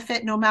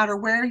benefit no matter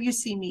where you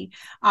see me.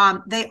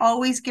 They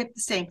always get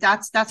the same.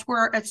 That's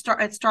where it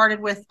started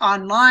with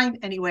online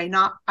anyway.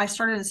 I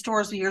started in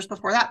stores years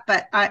before that,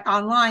 but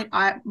online,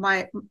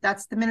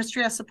 that's the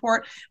ministry I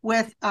support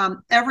with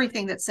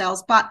everything that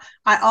sells. But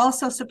I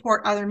also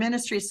support other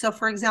ministries. So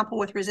for example,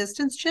 with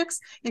Resistance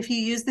Chicks, if you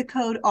use the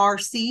code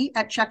RC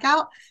at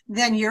checkout,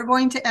 then you're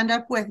going to end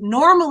up with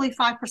normally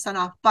 5%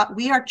 off. But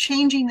we are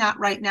changing that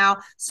right now,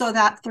 so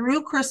that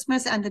through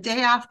Christmas and the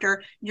day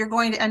after, you're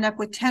going to end up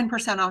with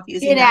 10% off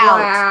using that.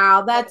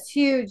 Wow, that's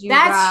huge.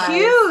 That's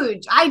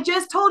huge. I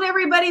just told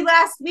everybody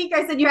last week,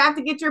 I said you have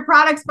to get your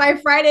products by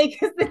Friday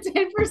because the 10%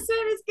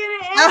 is going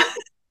to end.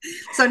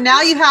 So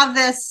now you have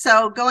this.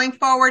 So going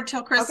forward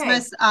till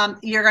Christmas,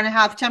 you're going to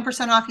have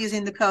 10% off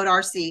using the code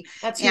RC.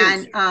 That's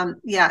huge.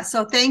 And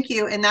so thank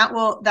you. And that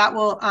will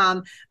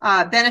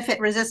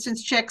benefit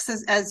Resistance Chicks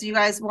as you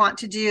guys want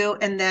to do.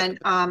 And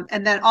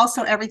then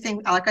also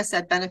everything, like I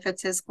said,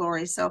 benefits his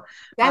glory. So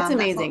that's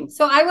amazing.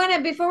 So I want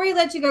to, before we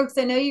let you go, because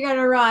I know you got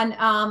to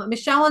run,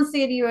 Michelle wants to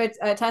give you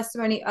a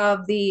testimony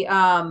of the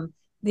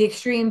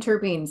extreme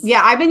terpenes. Yeah,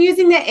 I've been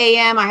using the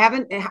AM.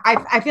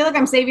 I feel like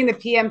I'm saving the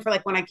PM for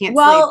like when I can't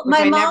sleep, which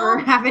I never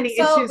have any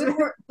issues with.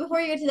 Before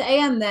you get to the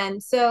AM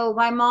then, so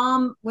my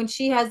mom, when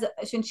she's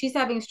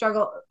having a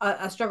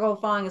struggle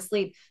falling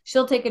asleep,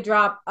 she'll take a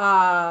drop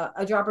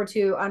or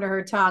two under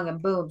her tongue,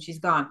 and boom, she's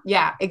gone.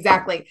 Yeah,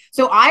 exactly.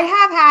 So I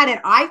have had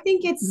it. I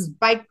think it's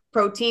spike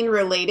protein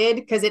related,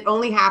 because it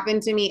only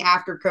happened to me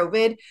after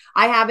COVID.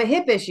 I have a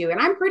hip issue, and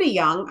I'm pretty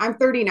young. I'm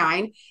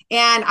 39,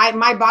 and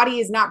my body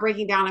is not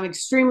breaking down. I'm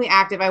extremely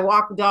active. I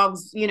walk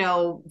dogs,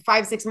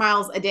 5-6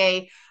 miles a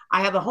day.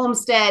 I have a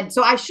homestead,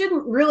 so I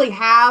shouldn't really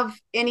have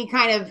any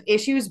kind of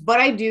issues, but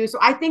I do. So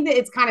I think that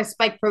it's kind of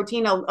spike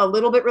protein a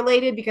little bit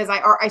related, because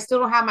I still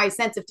don't have my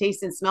sense of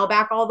taste and smell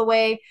back all the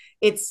way.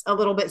 It's a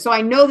little bit. So I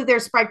know that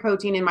there's spike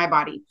protein in my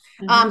body.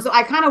 So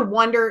I kind of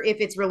wonder if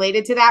it's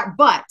related to that.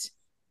 But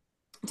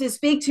to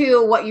speak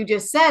to what you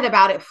just said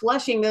about it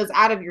flushing those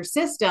out of your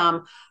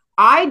system,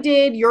 I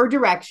did your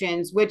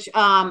directions, which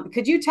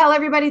could you tell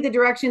everybody the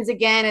directions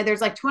again? And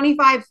there's like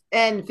 25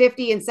 and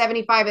 50 and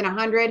 75 and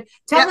 100.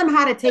 Tell them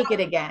how to take it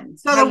again.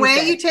 So the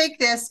way you take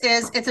this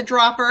is, it's a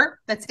dropper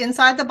that's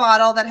inside the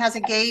bottle that has a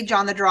gauge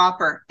on the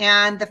dropper.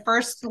 And the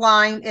first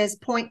line is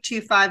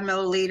 0.25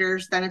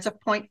 milliliters. Then it's a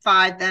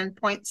 0.5, then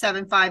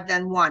 0.75,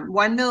 then 1.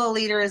 1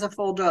 milliliter is a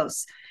full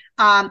dose.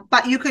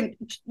 But you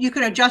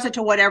can adjust it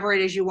to whatever it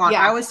is you want.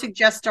 I always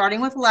suggest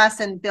starting with less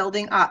and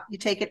building up. You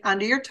take it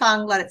under your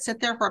tongue, let it sit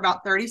there for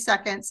about 30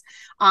 seconds,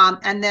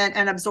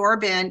 and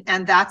absorb in.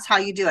 And that's how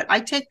you do it.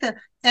 I take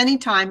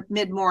anytime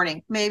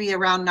mid-morning, maybe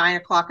around 9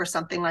 o'clock or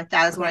something like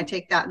that is when I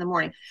take that in the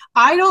morning.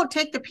 I don't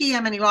take the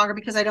PM any longer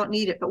because I don't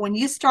need it. But when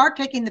you start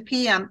taking the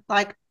PM,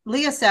 like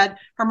Leah said,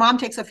 her mom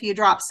takes a few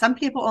drops. Some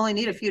people only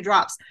need a few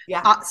drops.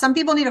 Some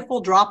people need a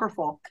full dropper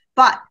full.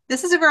 But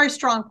this is a very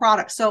strong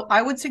product. So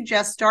I would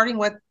suggest starting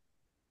with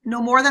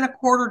no more than a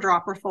quarter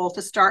dropper full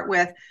to start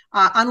with.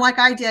 Unlike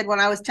I did when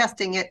I was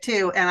testing it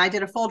too. And I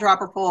did a full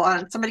dropper full.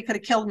 Somebody could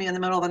have killed me in the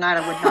middle of the night.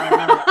 I would not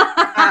have known.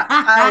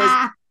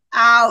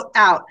 I was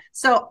out.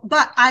 So,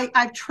 but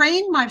I've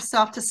trained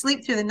myself to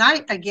sleep through the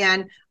night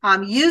again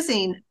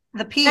using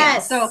the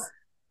PM. So,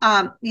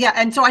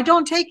 and so I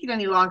don't take it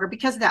any longer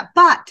because of that.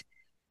 But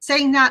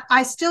saying that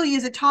I still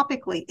use it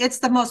topically. It's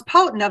the most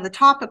potent of the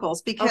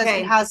topicals because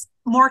it has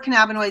more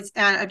cannabinoids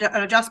and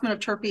an adjustment of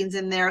terpenes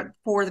in there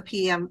for the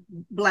PM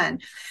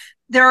blend.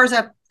 There's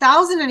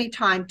 1,000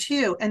 anytime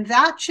too, and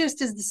that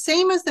just is the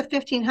same as the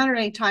 1,500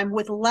 anytime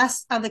with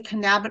less of the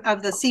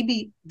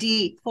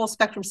CBD, full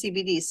spectrum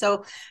CBD.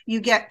 So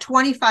you get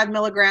 25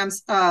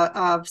 milligrams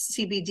of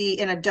CBD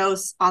in a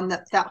dose on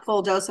that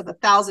full dose of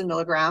 1,000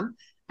 milligram.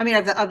 I mean,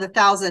 of the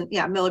 1,000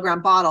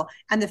 milligram bottle,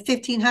 and the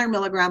 1,500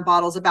 milligram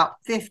bottle is about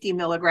 50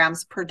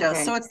 milligrams per dose.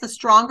 Okay. So it's the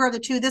stronger of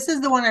the two. This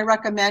is the one I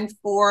recommend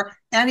for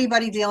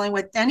anybody dealing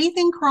with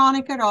anything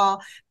chronic at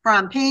all,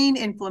 from pain,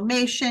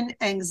 inflammation,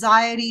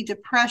 anxiety,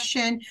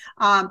 depression,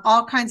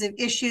 all kinds of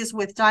issues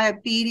with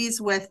diabetes,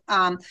 with,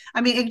 I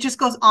mean, it just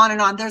goes on and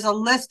on. There's a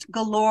list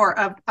galore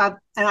of and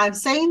I'm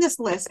saying this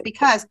list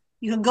because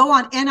you can go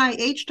on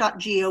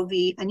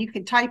nih.gov and you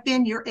can type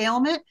in your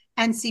ailment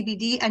and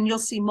CBD, and you'll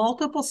see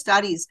multiple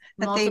studies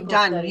that they've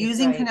done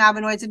using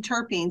cannabinoids and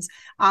terpenes,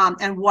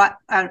 and what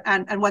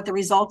the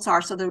results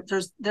are. So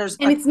there's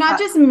and it's not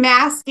just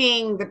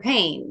masking the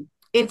pain.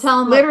 It's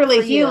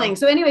literally healing.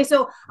 So anyway,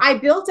 so I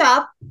built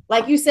up,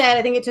 like you said,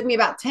 I think it took me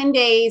about 10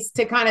 days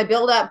to kind of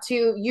build up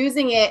to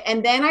using it.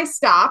 And then I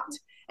stopped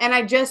and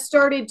I just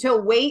started to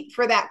wait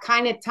for that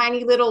kind of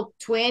tiny little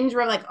twinge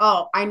where I'm like,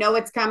 oh, I know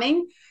it's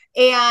coming.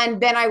 And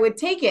then I would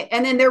take it.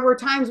 And then there were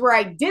times where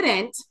I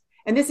didn't.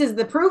 And this is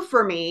the proof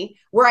for me,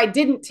 where I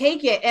didn't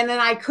take it. And then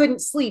I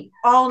couldn't sleep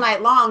all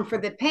night long for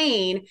the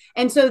pain.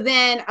 And so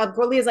then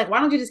Leah's like,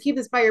 why don't you just keep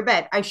this by your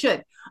bed? I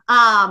should.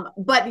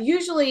 But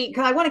usually,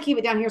 because I want to keep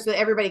it down here so that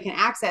everybody can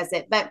access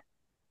it. But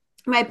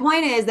my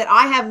point is that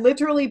I have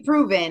literally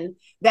proven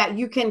that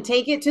you can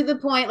take it to the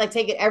point, like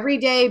take it every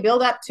day,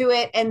 build up to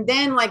it. And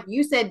then, like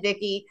you said,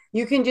 Vickie,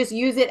 you can just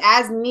use it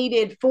as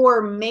needed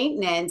for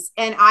maintenance.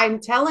 And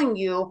I'm telling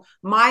you,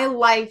 my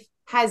life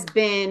has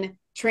been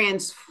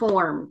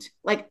transformed,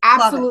 like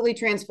absolutely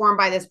transformed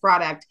by this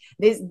product.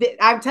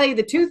 I'll tell you,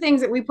 the two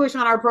things that we push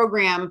on our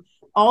program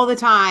all the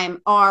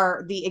time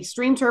are the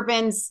extreme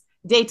terpenes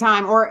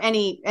daytime, or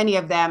any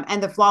of them,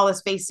 and the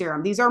flawless face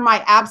serum. These are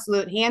my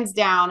absolute hands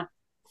down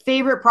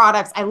favorite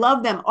products. I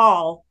love them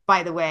all,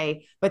 by the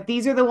way, but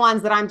these are the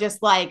ones that I'm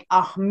just like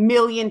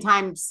 1,000,000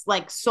 times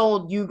like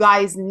sold. You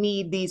guys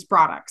need these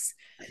products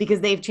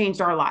because they've changed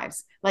our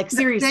lives. Like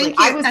seriously,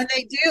 and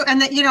they do. And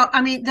that, you know,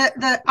 I mean,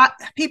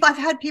 I've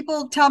had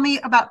people tell me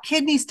about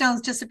kidney stones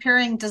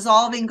disappearing,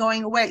 dissolving,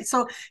 going away.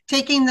 So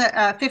taking the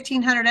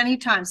 1,500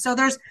 anytime. So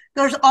there's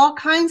all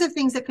kinds of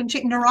things that can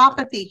change.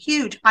 Neuropathy,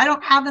 huge. I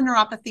don't have a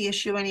neuropathy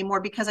issue anymore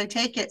because I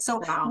take it.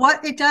 So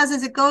what it does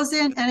is it goes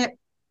in and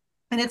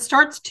it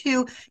starts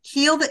to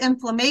heal the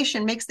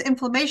inflammation, makes the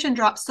inflammation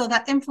drop, so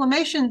that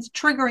inflammation's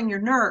triggering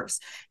your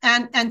nerves.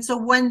 And so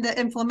when the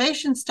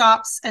inflammation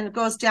stops and it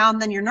goes down,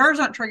 then your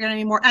nerves aren't triggered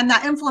anymore. And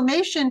that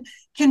inflammation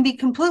can be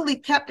completely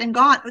kept and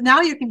gone.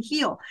 Now you can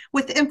heal.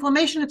 With the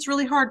inflammation, it's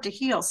really hard to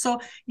heal. So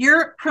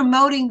you're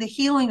promoting the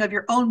healing of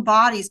your own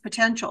body's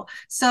potential.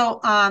 So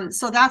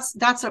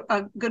that's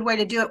a good way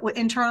to do it with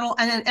internal.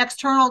 And then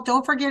external,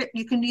 don't forget,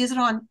 you can use it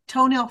on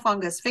toenail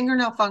fungus,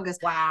 fingernail fungus.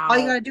 Wow. All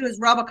you got to do is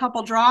rub a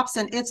couple drops,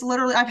 and it's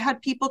literally, I've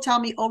had people tell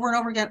me over and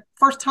over again,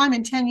 first time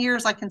in 10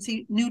 years, I can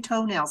see new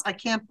toenails. I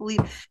can't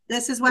believe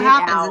this is what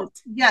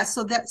happens. Yes.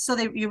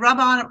 You rub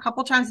on a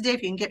couple times a day.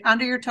 If you can get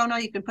under your toenail,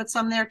 you can put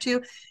some there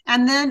too.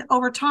 And then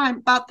over time,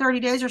 about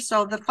 30 days or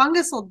so, the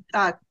fungus will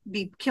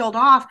be killed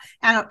off,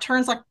 and it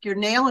turns like your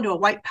nail into a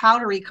white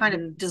powdery kind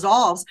of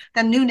dissolves.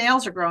 Then new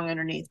nails are growing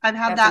underneath. I've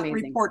had that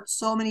report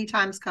so many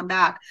times come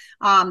back.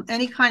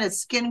 Any kind of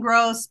skin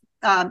growth,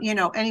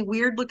 any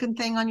weird looking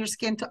thing on your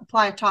skin, to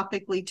apply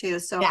topically too.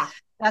 So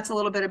that's a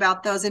little bit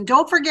about those. And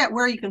don't forget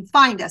where you can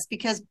find us,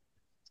 because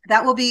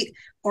that will be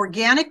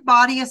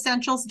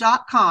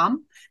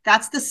organicbodyessentials.com.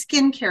 That's the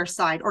skincare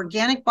side,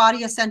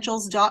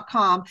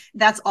 organicbodyessentials.com.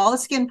 That's all the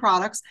skin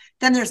products.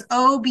 Then there's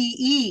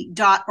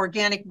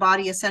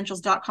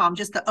obe.organicbodyessentials.com,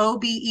 just the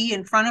OBE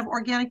in front of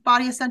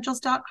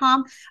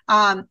organicbodyessentials.com.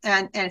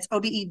 And it's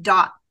OBE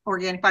dot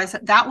organic body.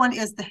 That one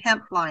is the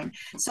hemp line.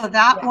 So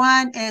that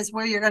one is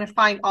where you're going to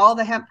find all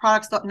the hemp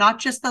products, not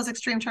just those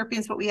extreme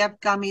terpenes, but we have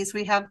gummies,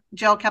 we have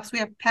gel caps, we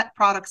have pet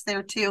products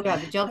there too. Yeah,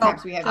 the gel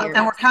caps we have here.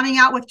 And we're coming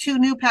out with 2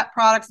 new pet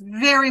products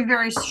very,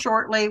 very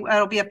shortly.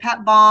 It'll be a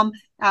pet balm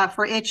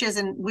for itches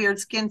and weird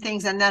skin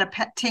things, and then a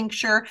pet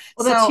tincture.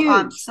 Well, that's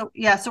huge.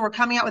 So we're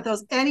coming out with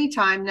those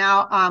anytime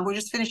now. We're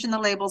just finishing the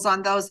labels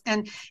on those.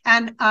 And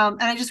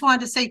I just wanted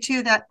to say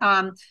too that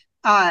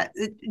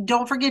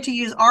don't forget to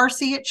use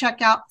RC at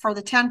checkout for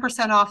the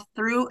 10% off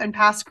through and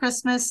past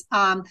Christmas.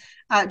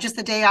 Just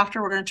the day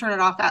after, we're going to turn it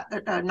off at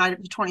night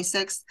of the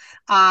 26th.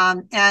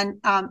 And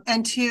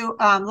to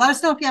let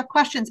us know if you have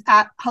questions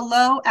at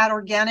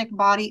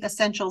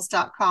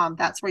hello@organicbodyessentials.com.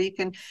 That's where you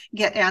can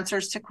get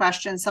answers to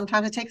questions.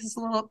 Sometimes it takes us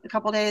a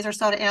couple of days or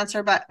so to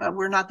answer, but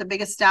we're not the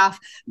biggest staff,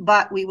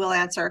 but we will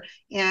answer.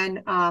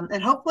 And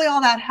hopefully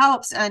all that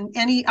helps. And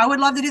I would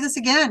love to do this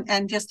again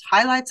and just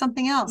highlight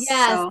something else.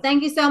 Yes,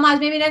 thank you so much.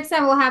 Maybe next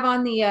time we'll have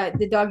on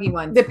the doggy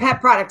one, the pet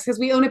products, because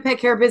we own a pet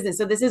care business.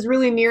 So this is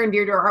really near and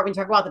dear to our heart when you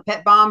talk about the pet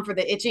that balm for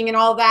the itching and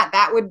all that,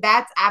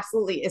 that's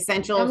absolutely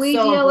essential. And we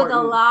so deal important. with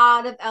a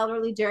lot of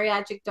elderly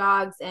geriatric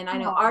dogs, and I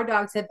know our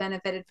dogs have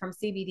benefited from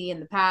CBD in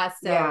the past.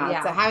 So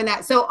yeah. So having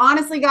that. So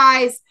honestly,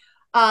 guys,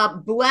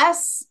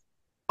 bless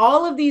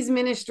all of these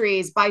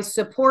ministries by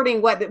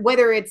supporting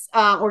whether it's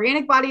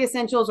Organic Body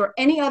Essentials or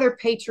any other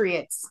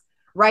patriots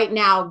right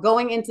now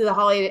going into the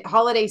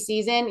holiday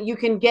season. You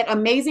can get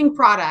amazing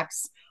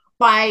products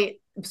by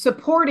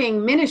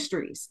supporting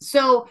ministries.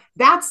 So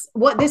that's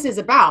what this is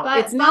about. But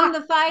it's not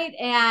the fight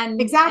and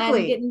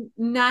getting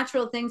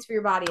natural things for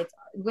your body. It's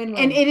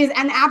win-win. And it is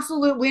an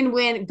absolute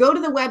win-win. Go to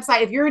the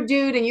website. If you're a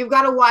dude and you've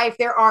got a wife,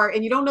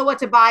 and you don't know what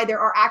to buy, there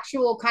are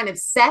actual kind of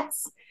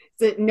sets.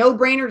 It's a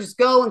no-brainer. Just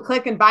go and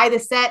click and buy the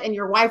set, and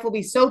your wife will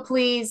be so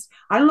pleased.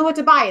 I don't know what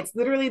to buy. It's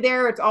literally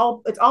there. It's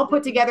all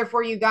put together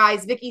for you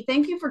guys. Vickie,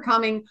 thank you for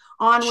coming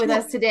on with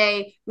us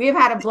today. We have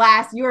had a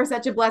blast. You are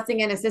such a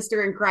blessing and a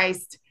sister in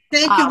Christ.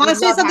 Thank you. I want to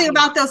say something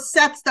about those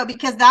sets, though,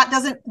 because that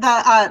doesn't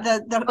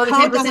the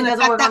code doesn't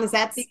work on the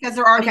sets because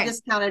they're already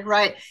discounted,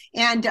 right?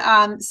 And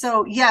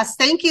so yes,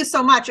 thank you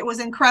so much. It was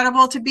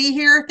incredible to be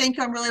here. Thank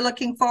you. I'm really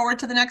looking forward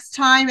to the next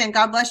time. And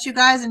God bless you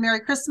guys and Merry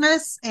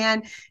Christmas.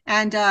 And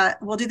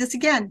we'll do this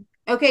again.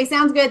 Okay,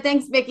 sounds good.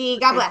 Thanks, Vickie.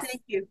 God bless.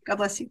 Thank you. God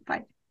bless you.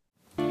 Bye.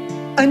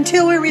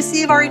 Until we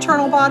receive our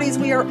eternal bodies,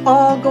 we are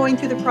all going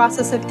through the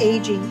process of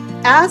aging.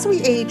 As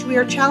we age, we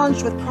are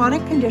challenged with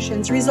chronic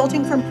conditions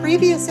resulting from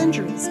previous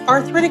injuries,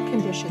 arthritic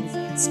conditions,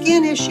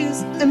 skin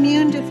issues,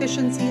 immune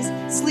deficiencies,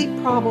 sleep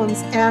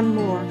problems, and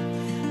more.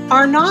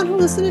 Our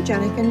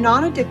non-hallucinogenic and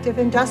non-addictive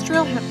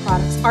industrial hemp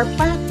products are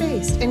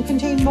plant-based and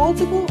contain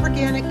multiple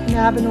organic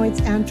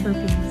cannabinoids and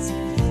terpenes.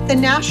 The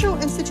National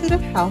Institute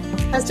of Health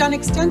has done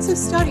extensive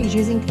studies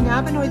using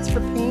cannabinoids for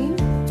pain,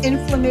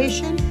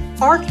 inflammation,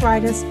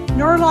 arthritis,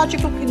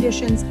 neurological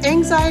conditions,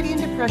 anxiety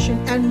and depression,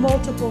 and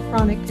multiple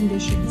chronic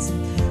conditions.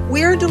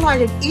 We are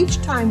delighted each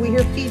time we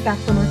hear feedback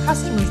from our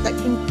customers that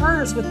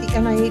concurs with the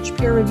NIH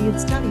peer-reviewed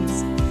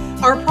studies.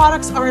 Our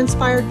products are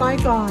inspired by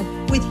God,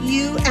 with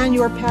you and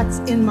your pets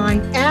in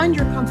mind, and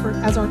your comfort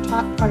as our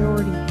top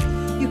priority.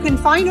 You can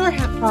find our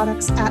hemp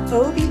products at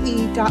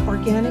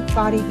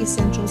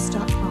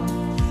obe.organicbodyessentials.com.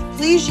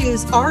 Please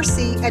use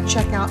RC at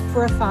checkout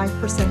for a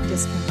 5%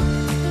 discount.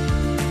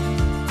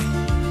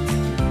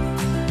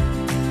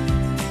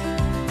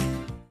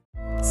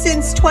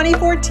 Since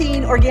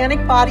 2014,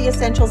 Organic Body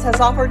Essentials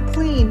has offered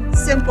clean,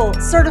 simple,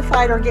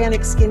 certified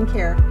organic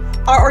skincare.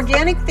 Our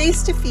organic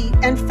face-to-feet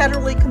and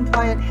federally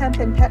compliant hemp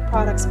and pet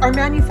products are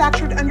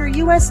manufactured under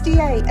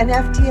USDA and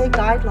FDA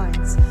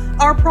guidelines.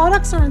 Our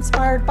products are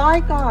inspired by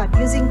God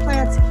using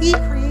plants He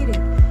created.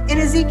 In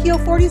Ezekiel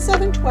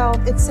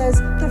 47:12, it says,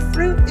 "The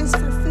fruit is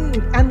for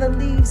food and the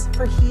leaves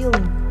for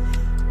healing."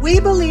 We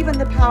believe in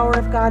the power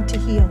of God to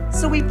heal,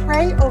 so we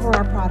pray over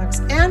our products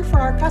and for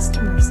our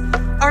customers.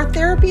 Our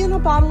therapy in a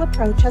bottle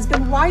approach has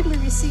been widely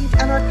received,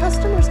 and our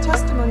customers'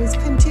 testimonies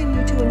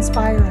continue to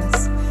inspire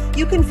us.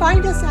 You can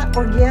find us at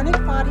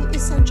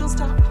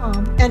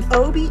organicbodyessentials.com and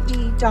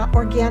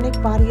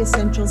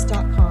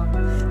obe.organicbodyessentials.com.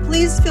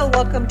 Please feel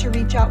welcome to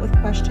reach out with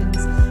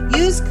questions.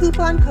 Use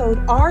coupon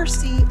code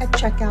RC at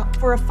checkout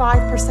for a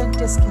 5%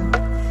 discount.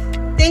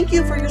 Thank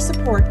you for your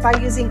support by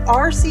using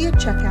RC at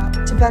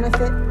checkout to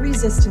benefit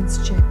Resistance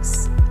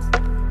Chicks.